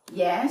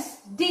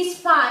 Yes,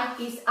 despite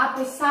is a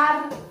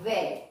pesar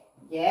de,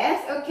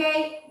 yes,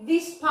 okay,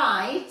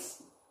 despite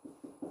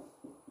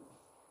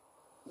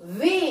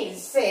being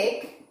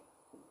sick,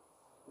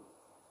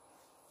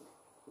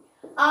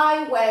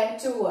 I went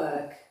to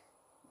work.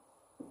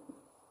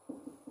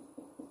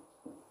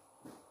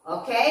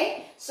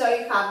 Okay, so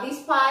you have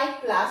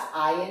despite plus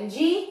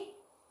ing.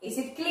 Is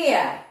it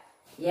clear?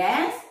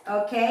 Yes,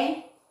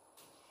 okay.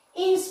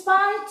 In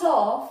spite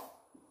of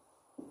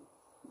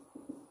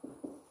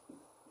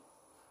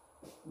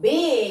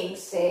being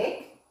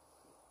sick,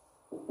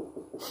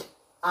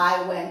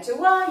 I went to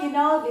work. You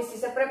know, this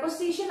is a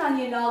preposition, and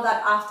you know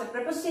that after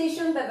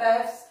preposition, the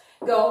verbs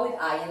go with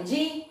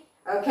ing.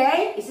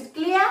 Okay, is it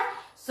clear?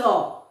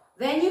 So,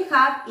 then you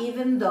have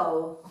even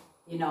though.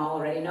 You know,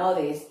 already know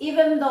this.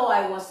 Even though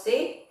I was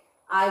sick,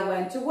 I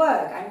went to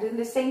work. I'm doing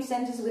the same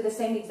sentence with the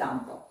same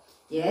example.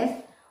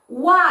 Yes.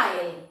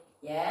 While,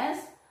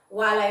 yes,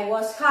 while I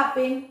was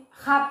happy,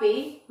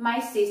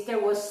 my sister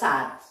was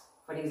sad,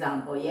 for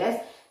example,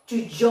 yes.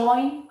 To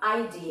join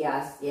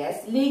ideas,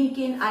 yes.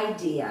 Linking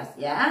ideas,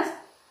 yes.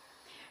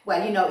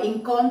 Well, you know,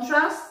 in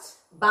contrast,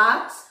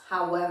 but,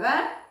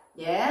 however,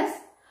 yes.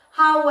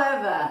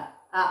 However,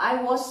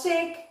 I was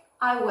sick,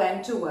 I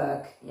went to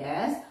work,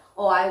 yes.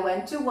 Or I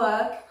went to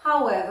work,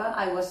 however,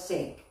 I was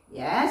sick,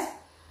 yes.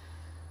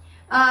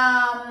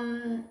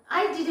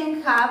 I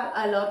didn't have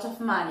a lot of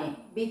money.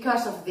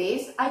 Because of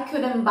this, I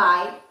couldn't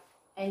buy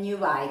a new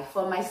bike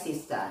for my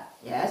sister,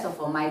 yes, or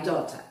for my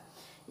daughter,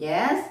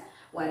 yes.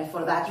 Well,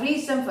 for that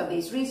reason, for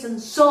this reason,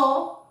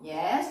 so,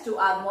 yes, to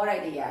add more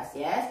ideas,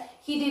 yes.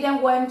 He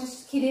didn't go to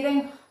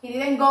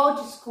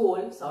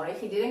school, so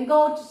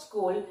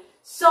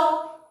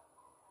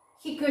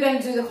he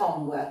couldn't do the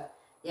homework,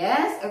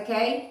 yes,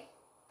 okay.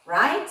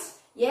 Right?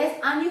 Yes,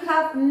 and you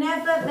have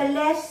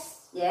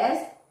nevertheless,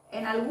 yes,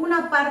 en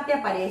alguna parte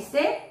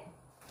aparece,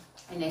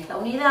 en esta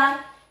unidad,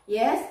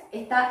 yes,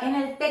 está en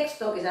el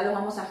texto, que ya lo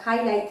vamos a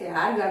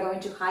highlightar, we are going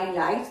to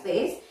highlight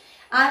this,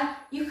 and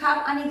you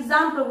have an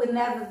example with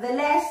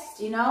nevertheless,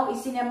 you know,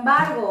 it's sin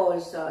embargo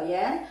also,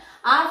 yes,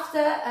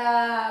 after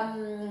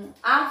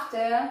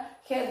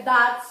her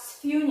dad's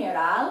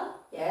funeral,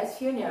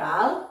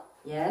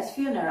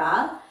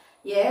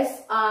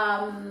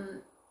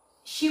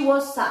 she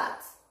was sad.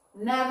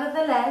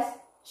 Nevertheless,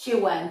 she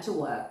went to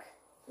work.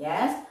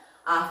 Yes,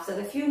 after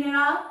the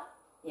funeral,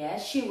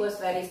 yes, she was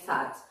very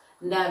sad.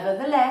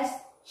 Nevertheless,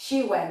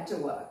 she went to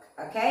work.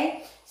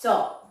 Okay,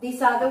 so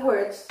these are the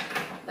words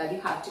that you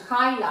have to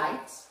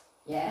highlight.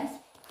 Yes,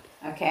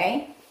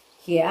 okay,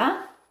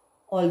 here,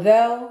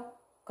 although,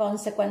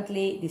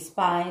 consequently,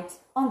 despite,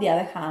 on the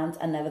other hand,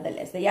 and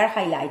nevertheless. They are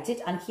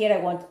highlighted, and here I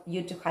want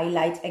you to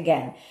highlight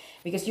again,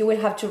 because you will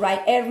have to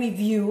write a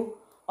review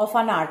of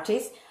an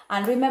artist.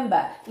 And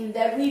remember, in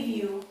the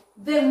review,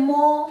 the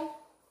more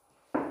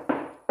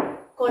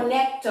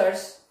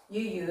connectors you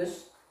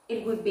use,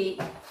 it would be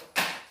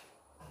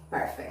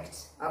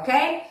perfect.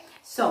 Okay?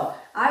 So,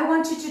 I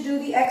want you to do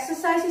the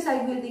exercises.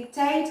 I will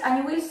dictate, and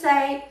you will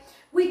say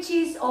which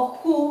is or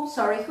who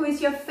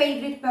is your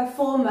favorite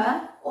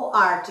performer or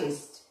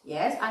artist.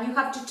 Yes? And you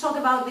have to talk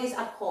about this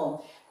at home.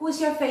 Who is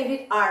your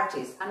favorite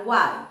artist and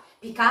why?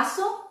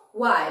 Picasso?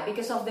 Why?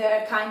 Because of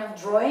their kind of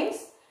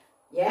drawings?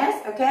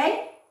 Yes?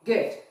 Okay?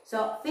 Good.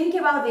 So think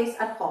about this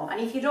at home. And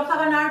if you don't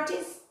have an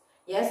artist,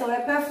 yes, or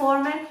a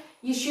performer,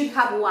 you should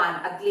have one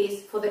at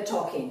least for the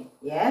talking.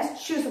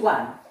 Yes? Choose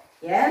one.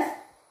 Yes?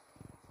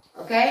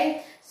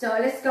 Okay? So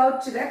let's go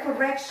to the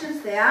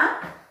corrections there.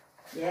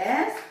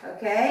 Yes?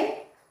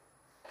 Okay?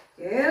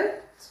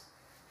 Good.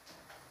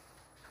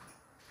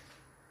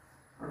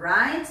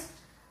 Alright.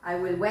 I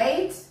will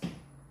wait.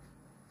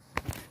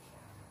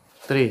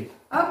 3.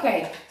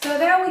 Okay, so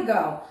there we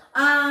go.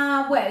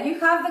 Well, you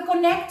have the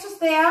connectors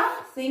there.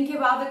 Think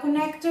about the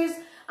connectors.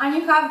 And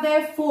you have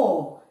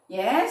therefore.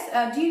 Yes?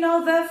 Do you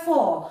know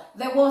therefore?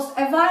 There was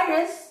a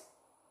virus.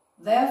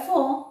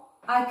 Therefore,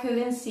 I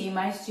couldn't see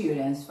my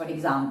students, for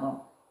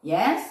example.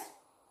 Yes?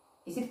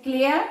 Is it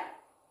clear?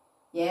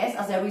 Yes,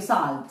 as a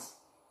result.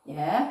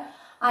 Yeah?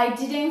 I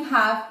didn't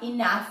have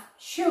enough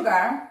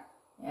sugar.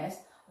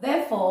 Yes?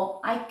 Therefore,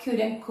 I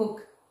couldn't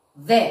cook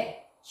the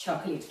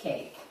chocolate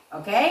cake.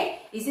 Okay?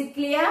 Is it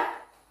clear?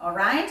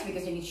 Alright?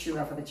 Because you need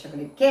sugar for the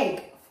chocolate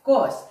cake, of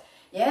course.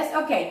 Yes?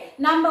 Okay.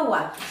 Number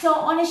 1. So,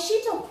 on a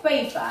sheet of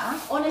paper,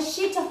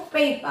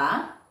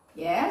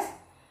 yes,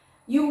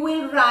 you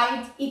will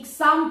write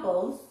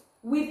examples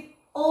with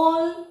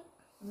all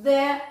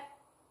the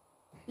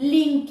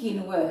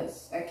linking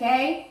words.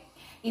 Okay?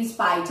 In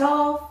spite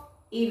of,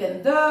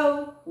 even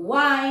though,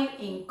 while,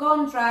 in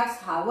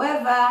contrast,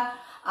 however,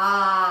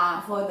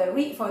 for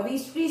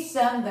this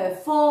reason,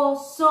 therefore,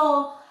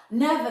 so,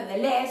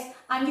 nevertheless,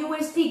 and you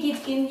will stick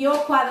it in your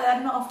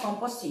quaderno of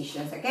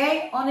compositions,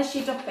 okay? On a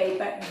sheet of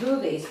paper, do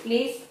this,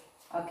 please,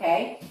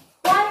 okay?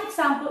 One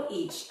example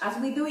each,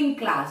 as we do in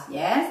class,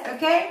 yes?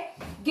 Okay?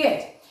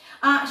 Good.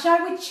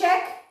 Shall we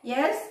check?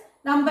 Yes?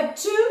 Number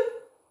 2,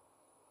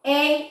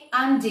 A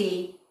and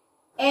D.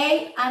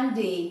 A and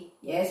D,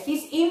 yes?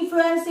 His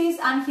influences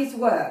and his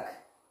work,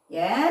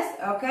 yes?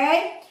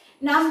 Okay?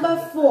 Number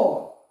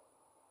 4,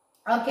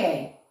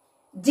 okay,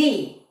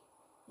 D.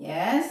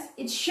 Yes,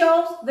 it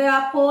shows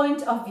their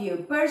point of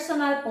view,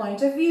 personal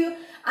point of view,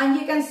 and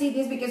you can see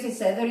this because it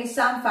says there is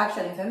some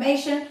factual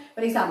information.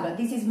 For example,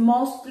 this is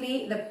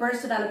mostly the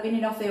personal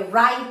opinion of the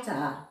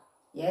writer.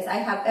 Yes, I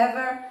have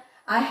ever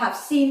I have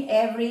seen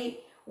every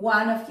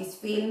one of his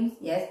films,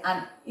 yes,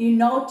 and you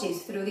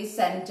notice through this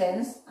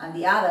sentence and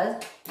the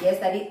others, yes,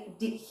 that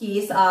he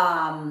is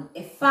a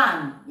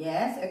fan,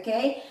 yes,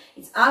 okay,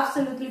 it's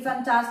absolutely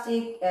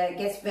fantastic,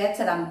 gets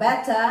better and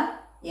better,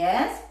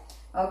 yes,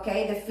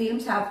 okay, the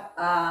films have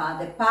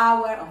the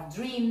power of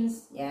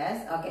dreams,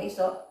 yes, okay,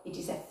 so it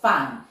is a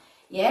fan,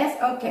 yes,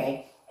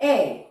 okay.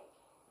 A,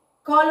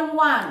 column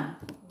 1,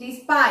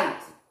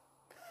 despite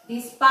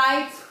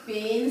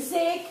being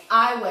sick,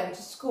 I went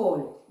to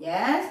school,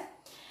 yes.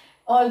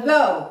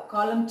 Although,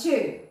 column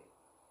 2.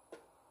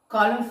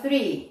 Column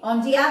 3.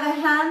 On the other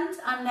hand,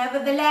 and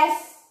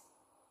nevertheless,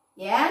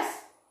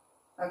 yes,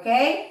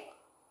 okay.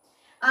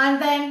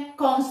 And then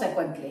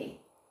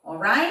consequently, all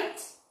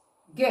right,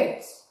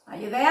 good. Are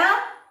you there?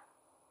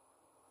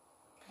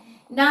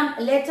 Now,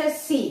 letter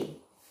C,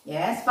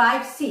 yes,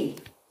 5C.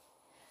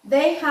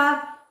 They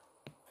have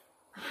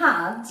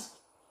had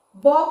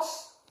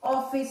box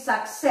office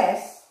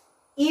success,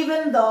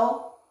 even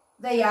though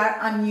they are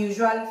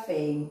unusual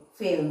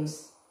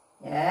films,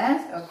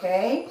 yes,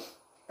 okay,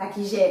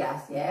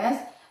 taquilleras,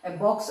 yes, a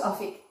box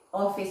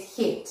office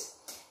hit,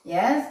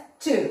 yes.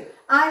 2,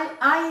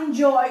 I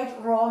enjoyed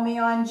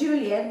Romeo and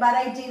Juliet, but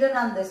I didn't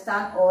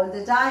understand all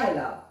the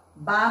dialogue,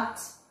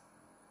 but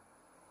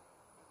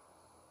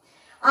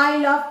I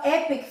love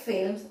epic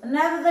films,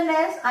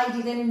 nevertheless, I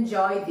didn't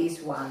enjoy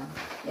this one,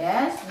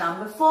 yes.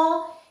 Number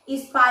 4, in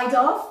spite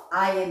of,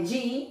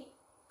 ing,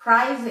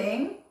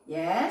 prizing,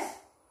 yes.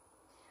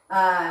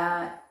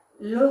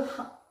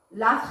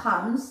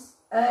 Latham's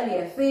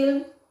earlier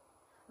film,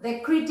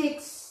 the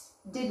critics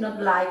did not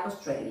like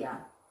Australia.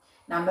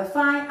 Number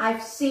 5,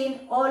 I've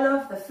seen all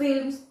of the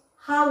films,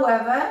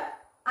 however,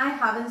 I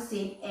haven't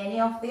seen any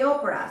of the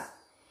operas.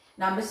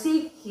 Number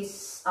 6,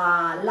 his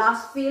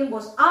last film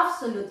was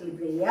absolutely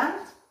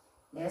brilliant.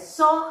 Yes,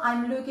 so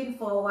I'm looking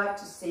forward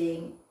to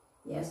seeing,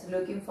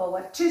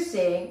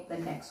 the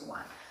next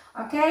one.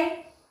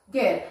 Okay?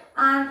 Good.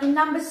 And in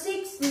number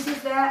 6, this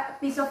is the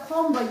piece of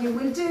homework you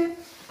will do.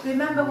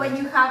 Remember, when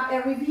you have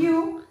a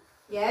review,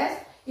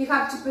 yes, you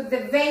have to put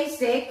the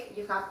basic,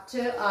 you have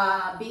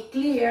to be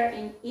clear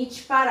in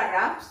each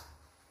paragraph.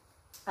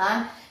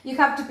 And you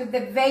have to put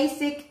the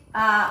basic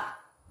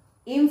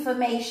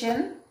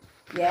information,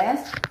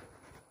 yes,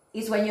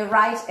 is when you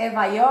write a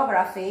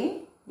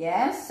biography,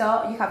 yes,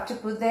 so you have to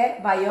put the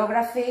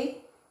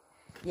biography,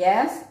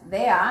 yes,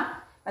 there,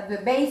 but the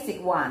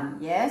basic one,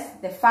 yes,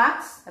 the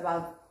facts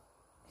about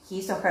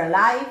his or her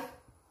life,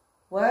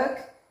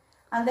 work,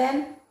 and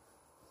then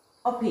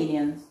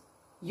opinions,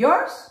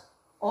 yours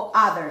or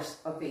others'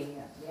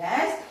 opinion,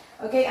 yes,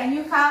 okay, and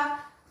you have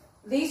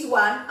this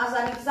one as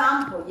an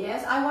example,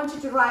 yes, I want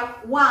you to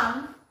write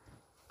one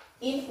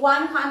in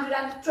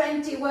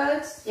 120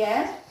 words,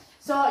 yes,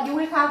 so you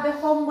will have the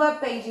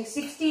homework pages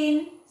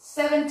 16,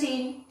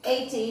 17,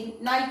 18,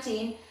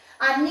 19,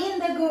 and in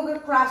the Google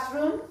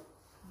Classroom,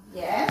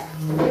 yes,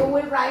 you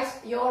will write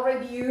your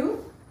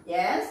review,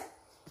 yes.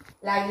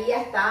 La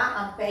guía está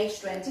on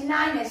page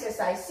 29,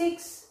 exercise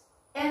 6,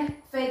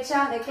 en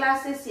fecha de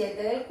clase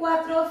 7 del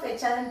 4,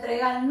 fecha de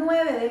entrega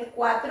 9 del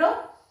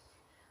 4,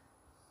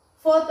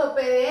 foto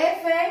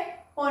PDF,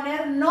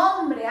 poner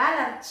nombre al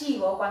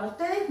archivo. Cuando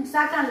ustedes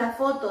sacan la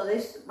foto,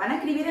 van a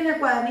escribir en el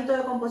cuadernito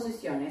de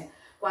composiciones,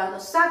 cuando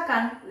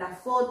sacan la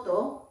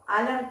foto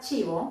al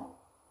archivo,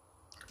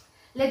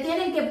 le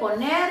tienen que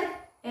poner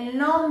el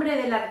nombre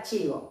del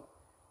archivo.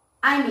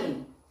 I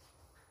mean,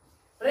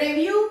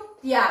 review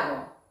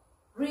Tiago.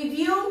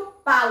 Review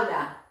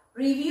Paula,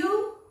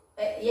 review,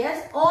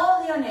 yes,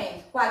 all your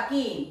names,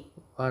 Joaquín.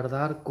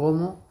 Guardar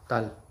como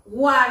tal.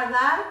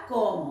 Guardar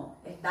como,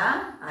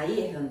 ¿está?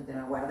 Ahí es donde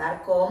tienen que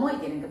guardar como y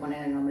tienen que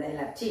poner el nombre del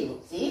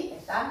archivo, ¿sí?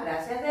 ¿Está?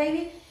 Gracias,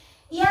 David.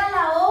 Y a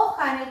la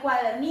hoja en el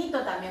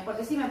cuadernito también,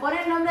 porque sí me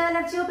pone el nombre del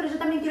archivo, pero yo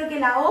también quiero que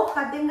la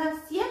hoja tenga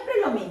siempre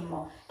lo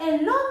mismo.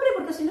 El nombre,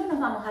 porque si no nos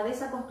vamos a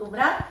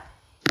desacostumbrar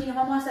y nos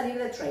vamos a salir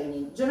de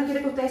training. Yo no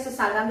quiero que ustedes se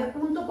salgan de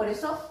punto, por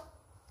eso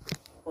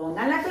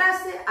pongan la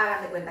clase,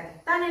 hagan de cuenta que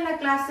están en la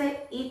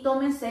clase y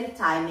tómense el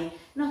timing.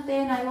 No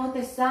estén ahí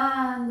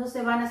bostezando,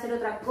 se van a hacer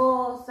otra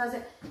cosa.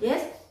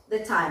 Yes, the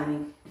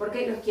timing.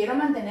 Porque los quiero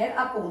mantener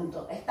a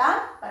punto.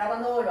 ¿Está? Para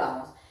cuando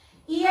volvamos.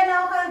 Y en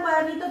la hoja del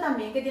cuadernito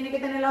también, ¿qué tiene que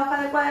tener la hoja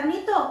del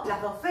cuadernito?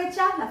 Las dos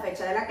fechas, la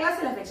fecha de la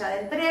clase, la fecha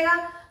de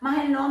entrega, más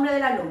el nombre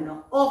del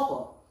alumno.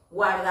 Ojo,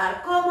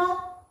 guardar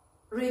como,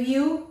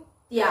 review,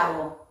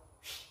 Tiago.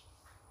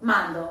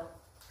 Mando.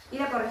 Y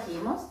la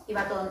corregimos y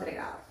va todo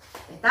entregado.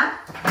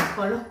 ¿Está?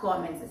 Con los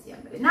comments de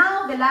siempre.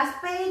 Now, the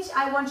last page,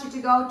 I want you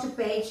to go to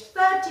page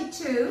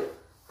 32.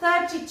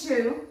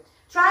 32.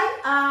 Try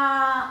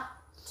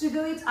to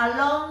do it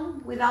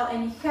alone without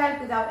any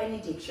help, without any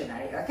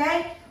dictionary,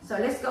 okay? So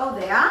let's go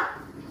there.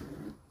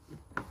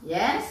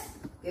 Yes,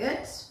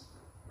 good.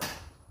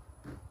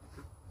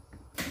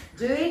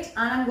 Do it,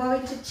 and I'm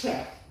going to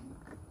check.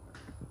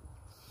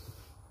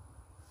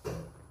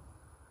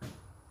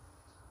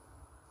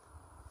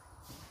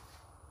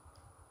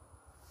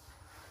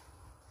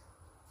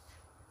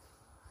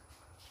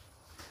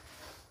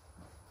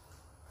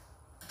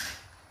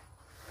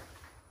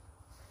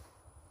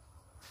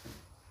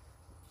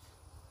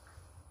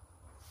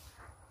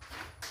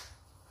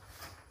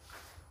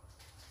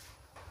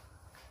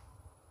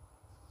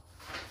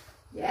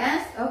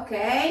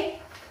 okay,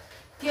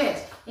 good.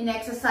 In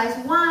exercise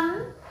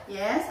 1,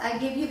 yes, I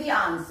give you the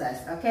answers,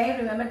 okay?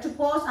 Remember to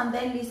pause and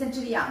then listen to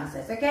the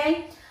answers,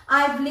 okay?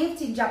 I've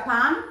lived in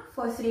Japan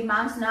for 3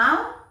 months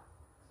now.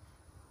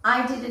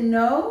 I didn't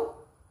know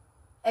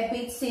a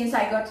bit since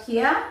I got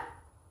here.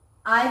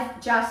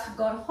 I've just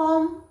got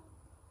home.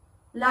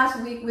 Last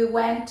week we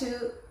went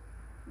to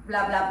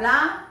blah, blah,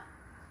 blah.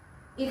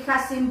 It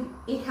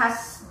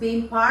has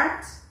been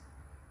part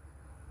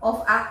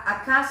of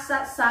a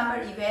Clase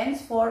summer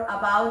events for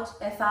about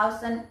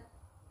 1,000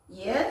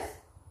 years.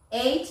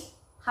 8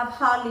 have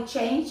hardly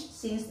changed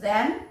since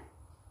then.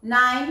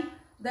 9,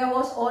 there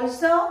was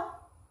also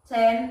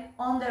 10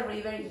 on the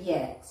river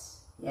yet.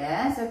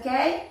 Yes,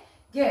 okay,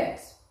 good.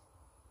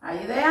 Are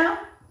you there?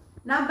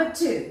 Number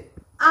 2,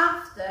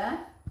 after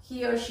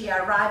he or she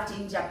arrived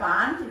in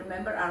Japan, you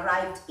remember,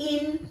 arrived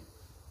in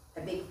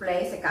a big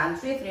place, a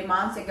country, 3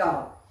 months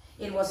ago.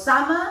 It was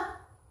summer.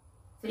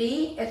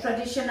 3, a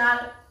traditional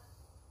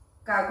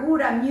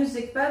kagura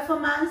music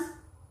performance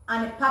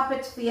and a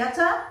puppet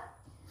theater.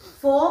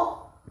 4,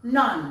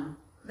 none.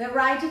 The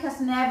writer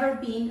has never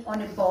been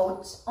on a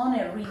boat on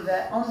the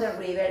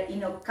river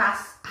in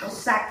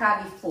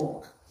Osaka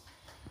before.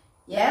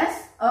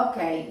 Yes,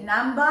 okay.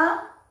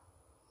 Number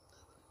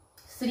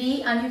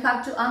 3, and you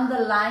have to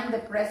underline the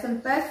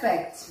present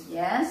perfect.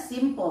 Yes,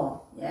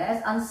 simple.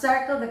 Yes, and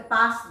circle the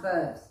past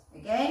verbs.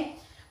 Okay,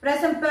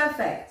 present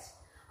perfect.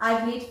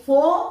 I've lived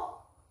for.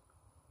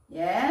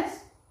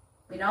 Yes,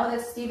 we know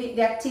that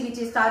the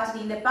activity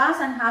started in the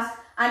past and has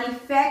an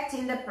effect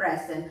in the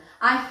present.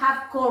 I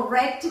have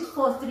corrected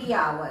for 3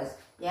 hours.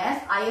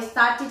 Yes, I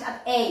started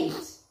at 8.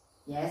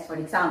 Yes, for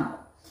example.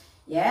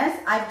 Yes,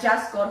 I've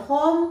just got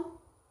home.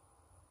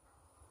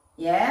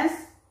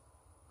 Yes.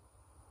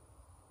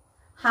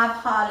 Have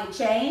hardly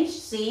changed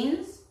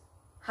since.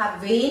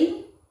 Have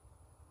been.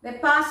 The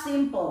past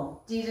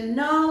simple. Didn't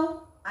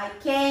know. I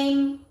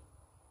came.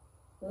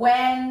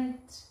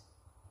 Went.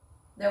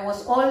 There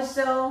was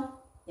also.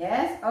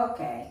 Yes,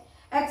 okay.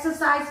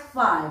 Exercise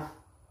 5.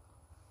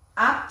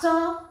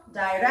 Actor,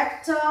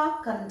 director,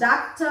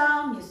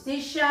 conductor,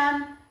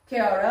 musician,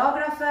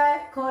 choreographer,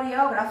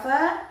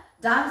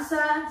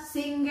 dancer,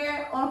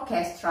 singer,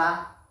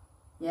 orchestra.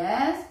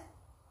 Yes,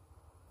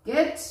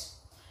 good.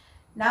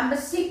 Number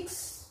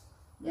 6.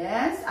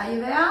 Yes, are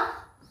you there?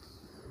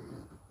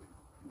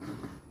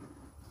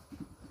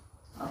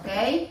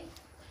 Okay.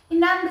 In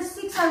number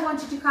 6, I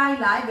want you to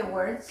highlight the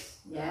words.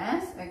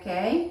 Yes,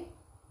 okay.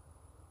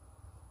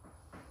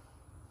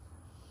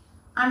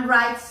 And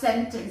write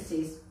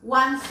sentences,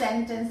 1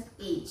 sentence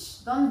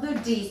each. Don't do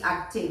this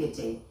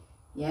activity.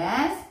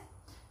 Yes?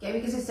 Okay,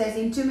 because it says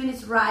in 2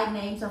 minutes write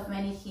names of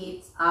many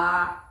hits,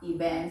 art,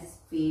 events,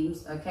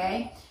 films,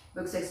 okay?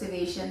 Books,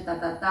 exhibition,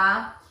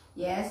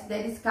 Yes,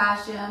 the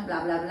discussion,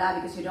 blah, blah, blah,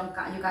 because you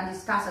can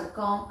discuss at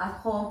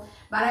home.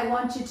 But I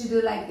want you to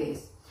do like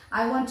this.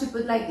 I want to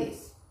put like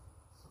this.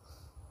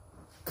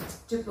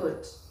 To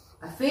put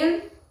a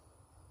film,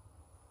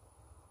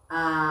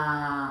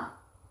 a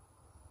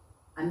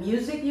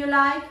music you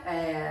like,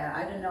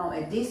 I don't know,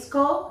 a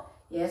disco,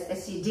 yes, a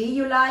CD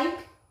you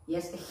like,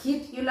 yes, a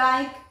hit you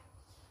like,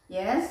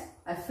 yes,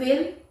 a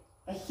film,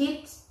 a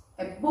hit,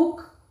 a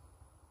book,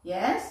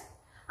 yes,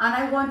 and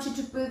I want you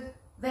to put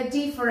the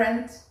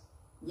different,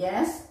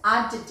 yes,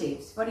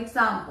 adjectives. For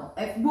example,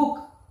 a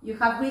book you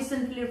have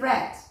recently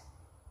read,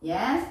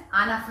 yes,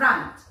 Anna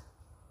Frank,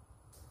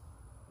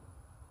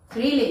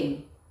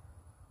 thrilling,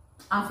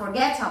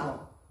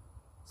 unforgettable,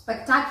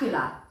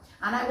 spectacular,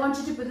 and I want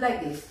you to put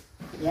like this.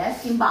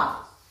 Yes,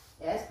 involved.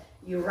 Yes,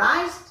 you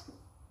write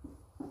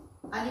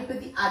and you put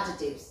the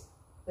adjectives.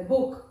 The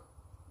book,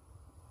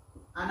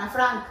 Anna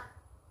Frank,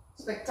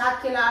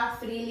 spectacular,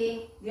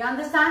 thrilling. Do you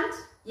understand?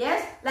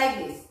 Yes, like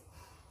this.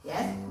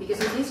 Yes,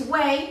 because in this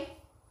way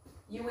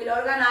you will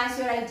organize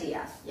your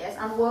ideas. Yes,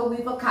 and work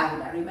with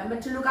vocabulary. Remember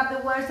to look up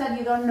the words that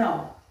you don't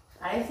know.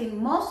 And I think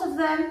most of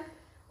them,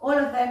 all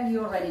of them,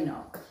 you already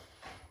know.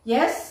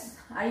 Yes,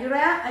 are you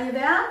there? Are you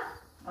there?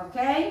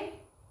 Okay.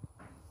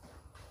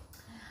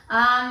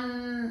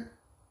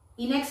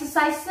 In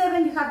exercise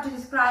 7, you have to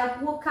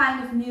describe what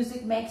kind of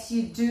music makes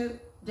you do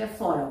the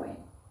following.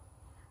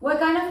 What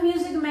kind of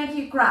music makes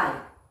you cry?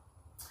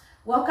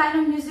 What kind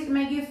of music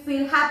makes you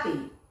feel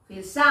happy,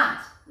 feel sad,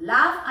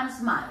 laugh and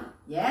smile?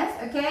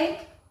 Yes,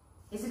 okay?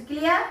 Is it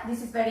clear?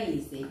 This is very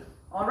easy.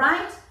 All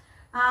right?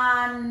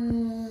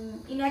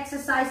 In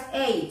exercise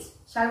 8,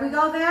 shall we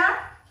go there?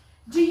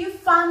 Do you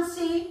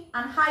fancy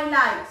and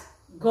highlight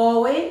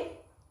going?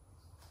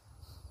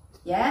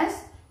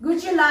 Yes?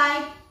 Would you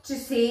like to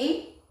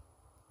see?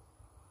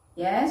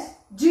 Yes.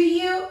 Do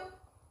you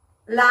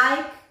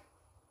like?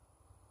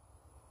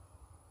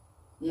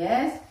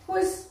 Yes.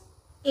 Who's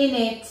in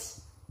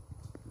it?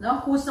 No,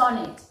 who's on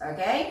it?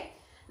 Okay.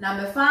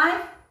 Number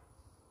 5.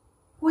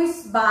 Who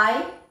is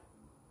by?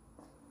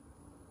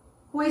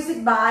 Who is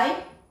it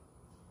by?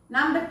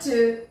 Number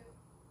 2.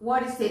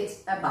 What is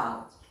it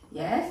about?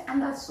 Yes,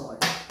 and that's all.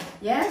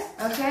 Yes.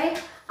 Okay.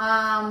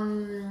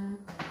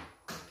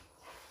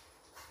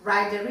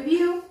 Write the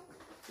review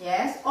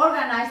Yes,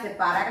 organize the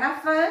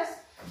paragraph first.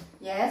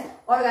 Yes,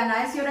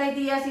 organize your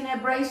ideas in a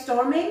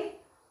brainstorming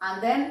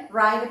and then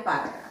write the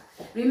paragraph.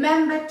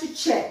 Remember to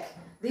check.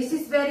 This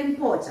is very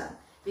important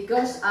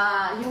because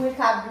you will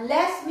have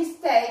less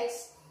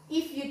mistakes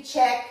if you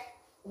check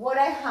what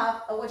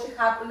you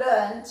have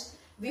learned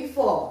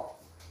before.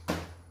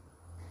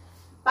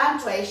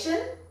 Punctuation,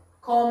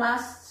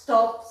 commas,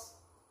 stops,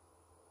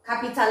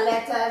 capital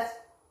letters,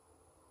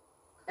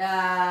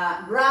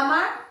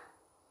 grammar,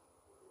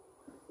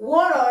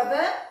 word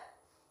order,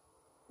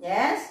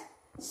 yes,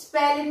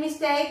 spelling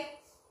mistake,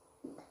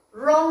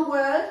 wrong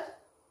word,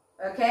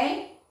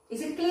 okay?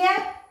 Is it clear?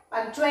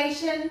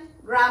 Punctuation,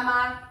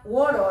 grammar,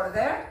 word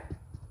order,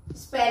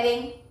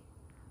 spelling,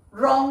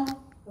 wrong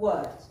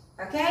word,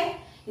 okay?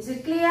 Is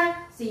it clear?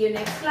 See you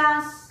next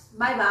class.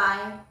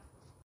 Bye-bye.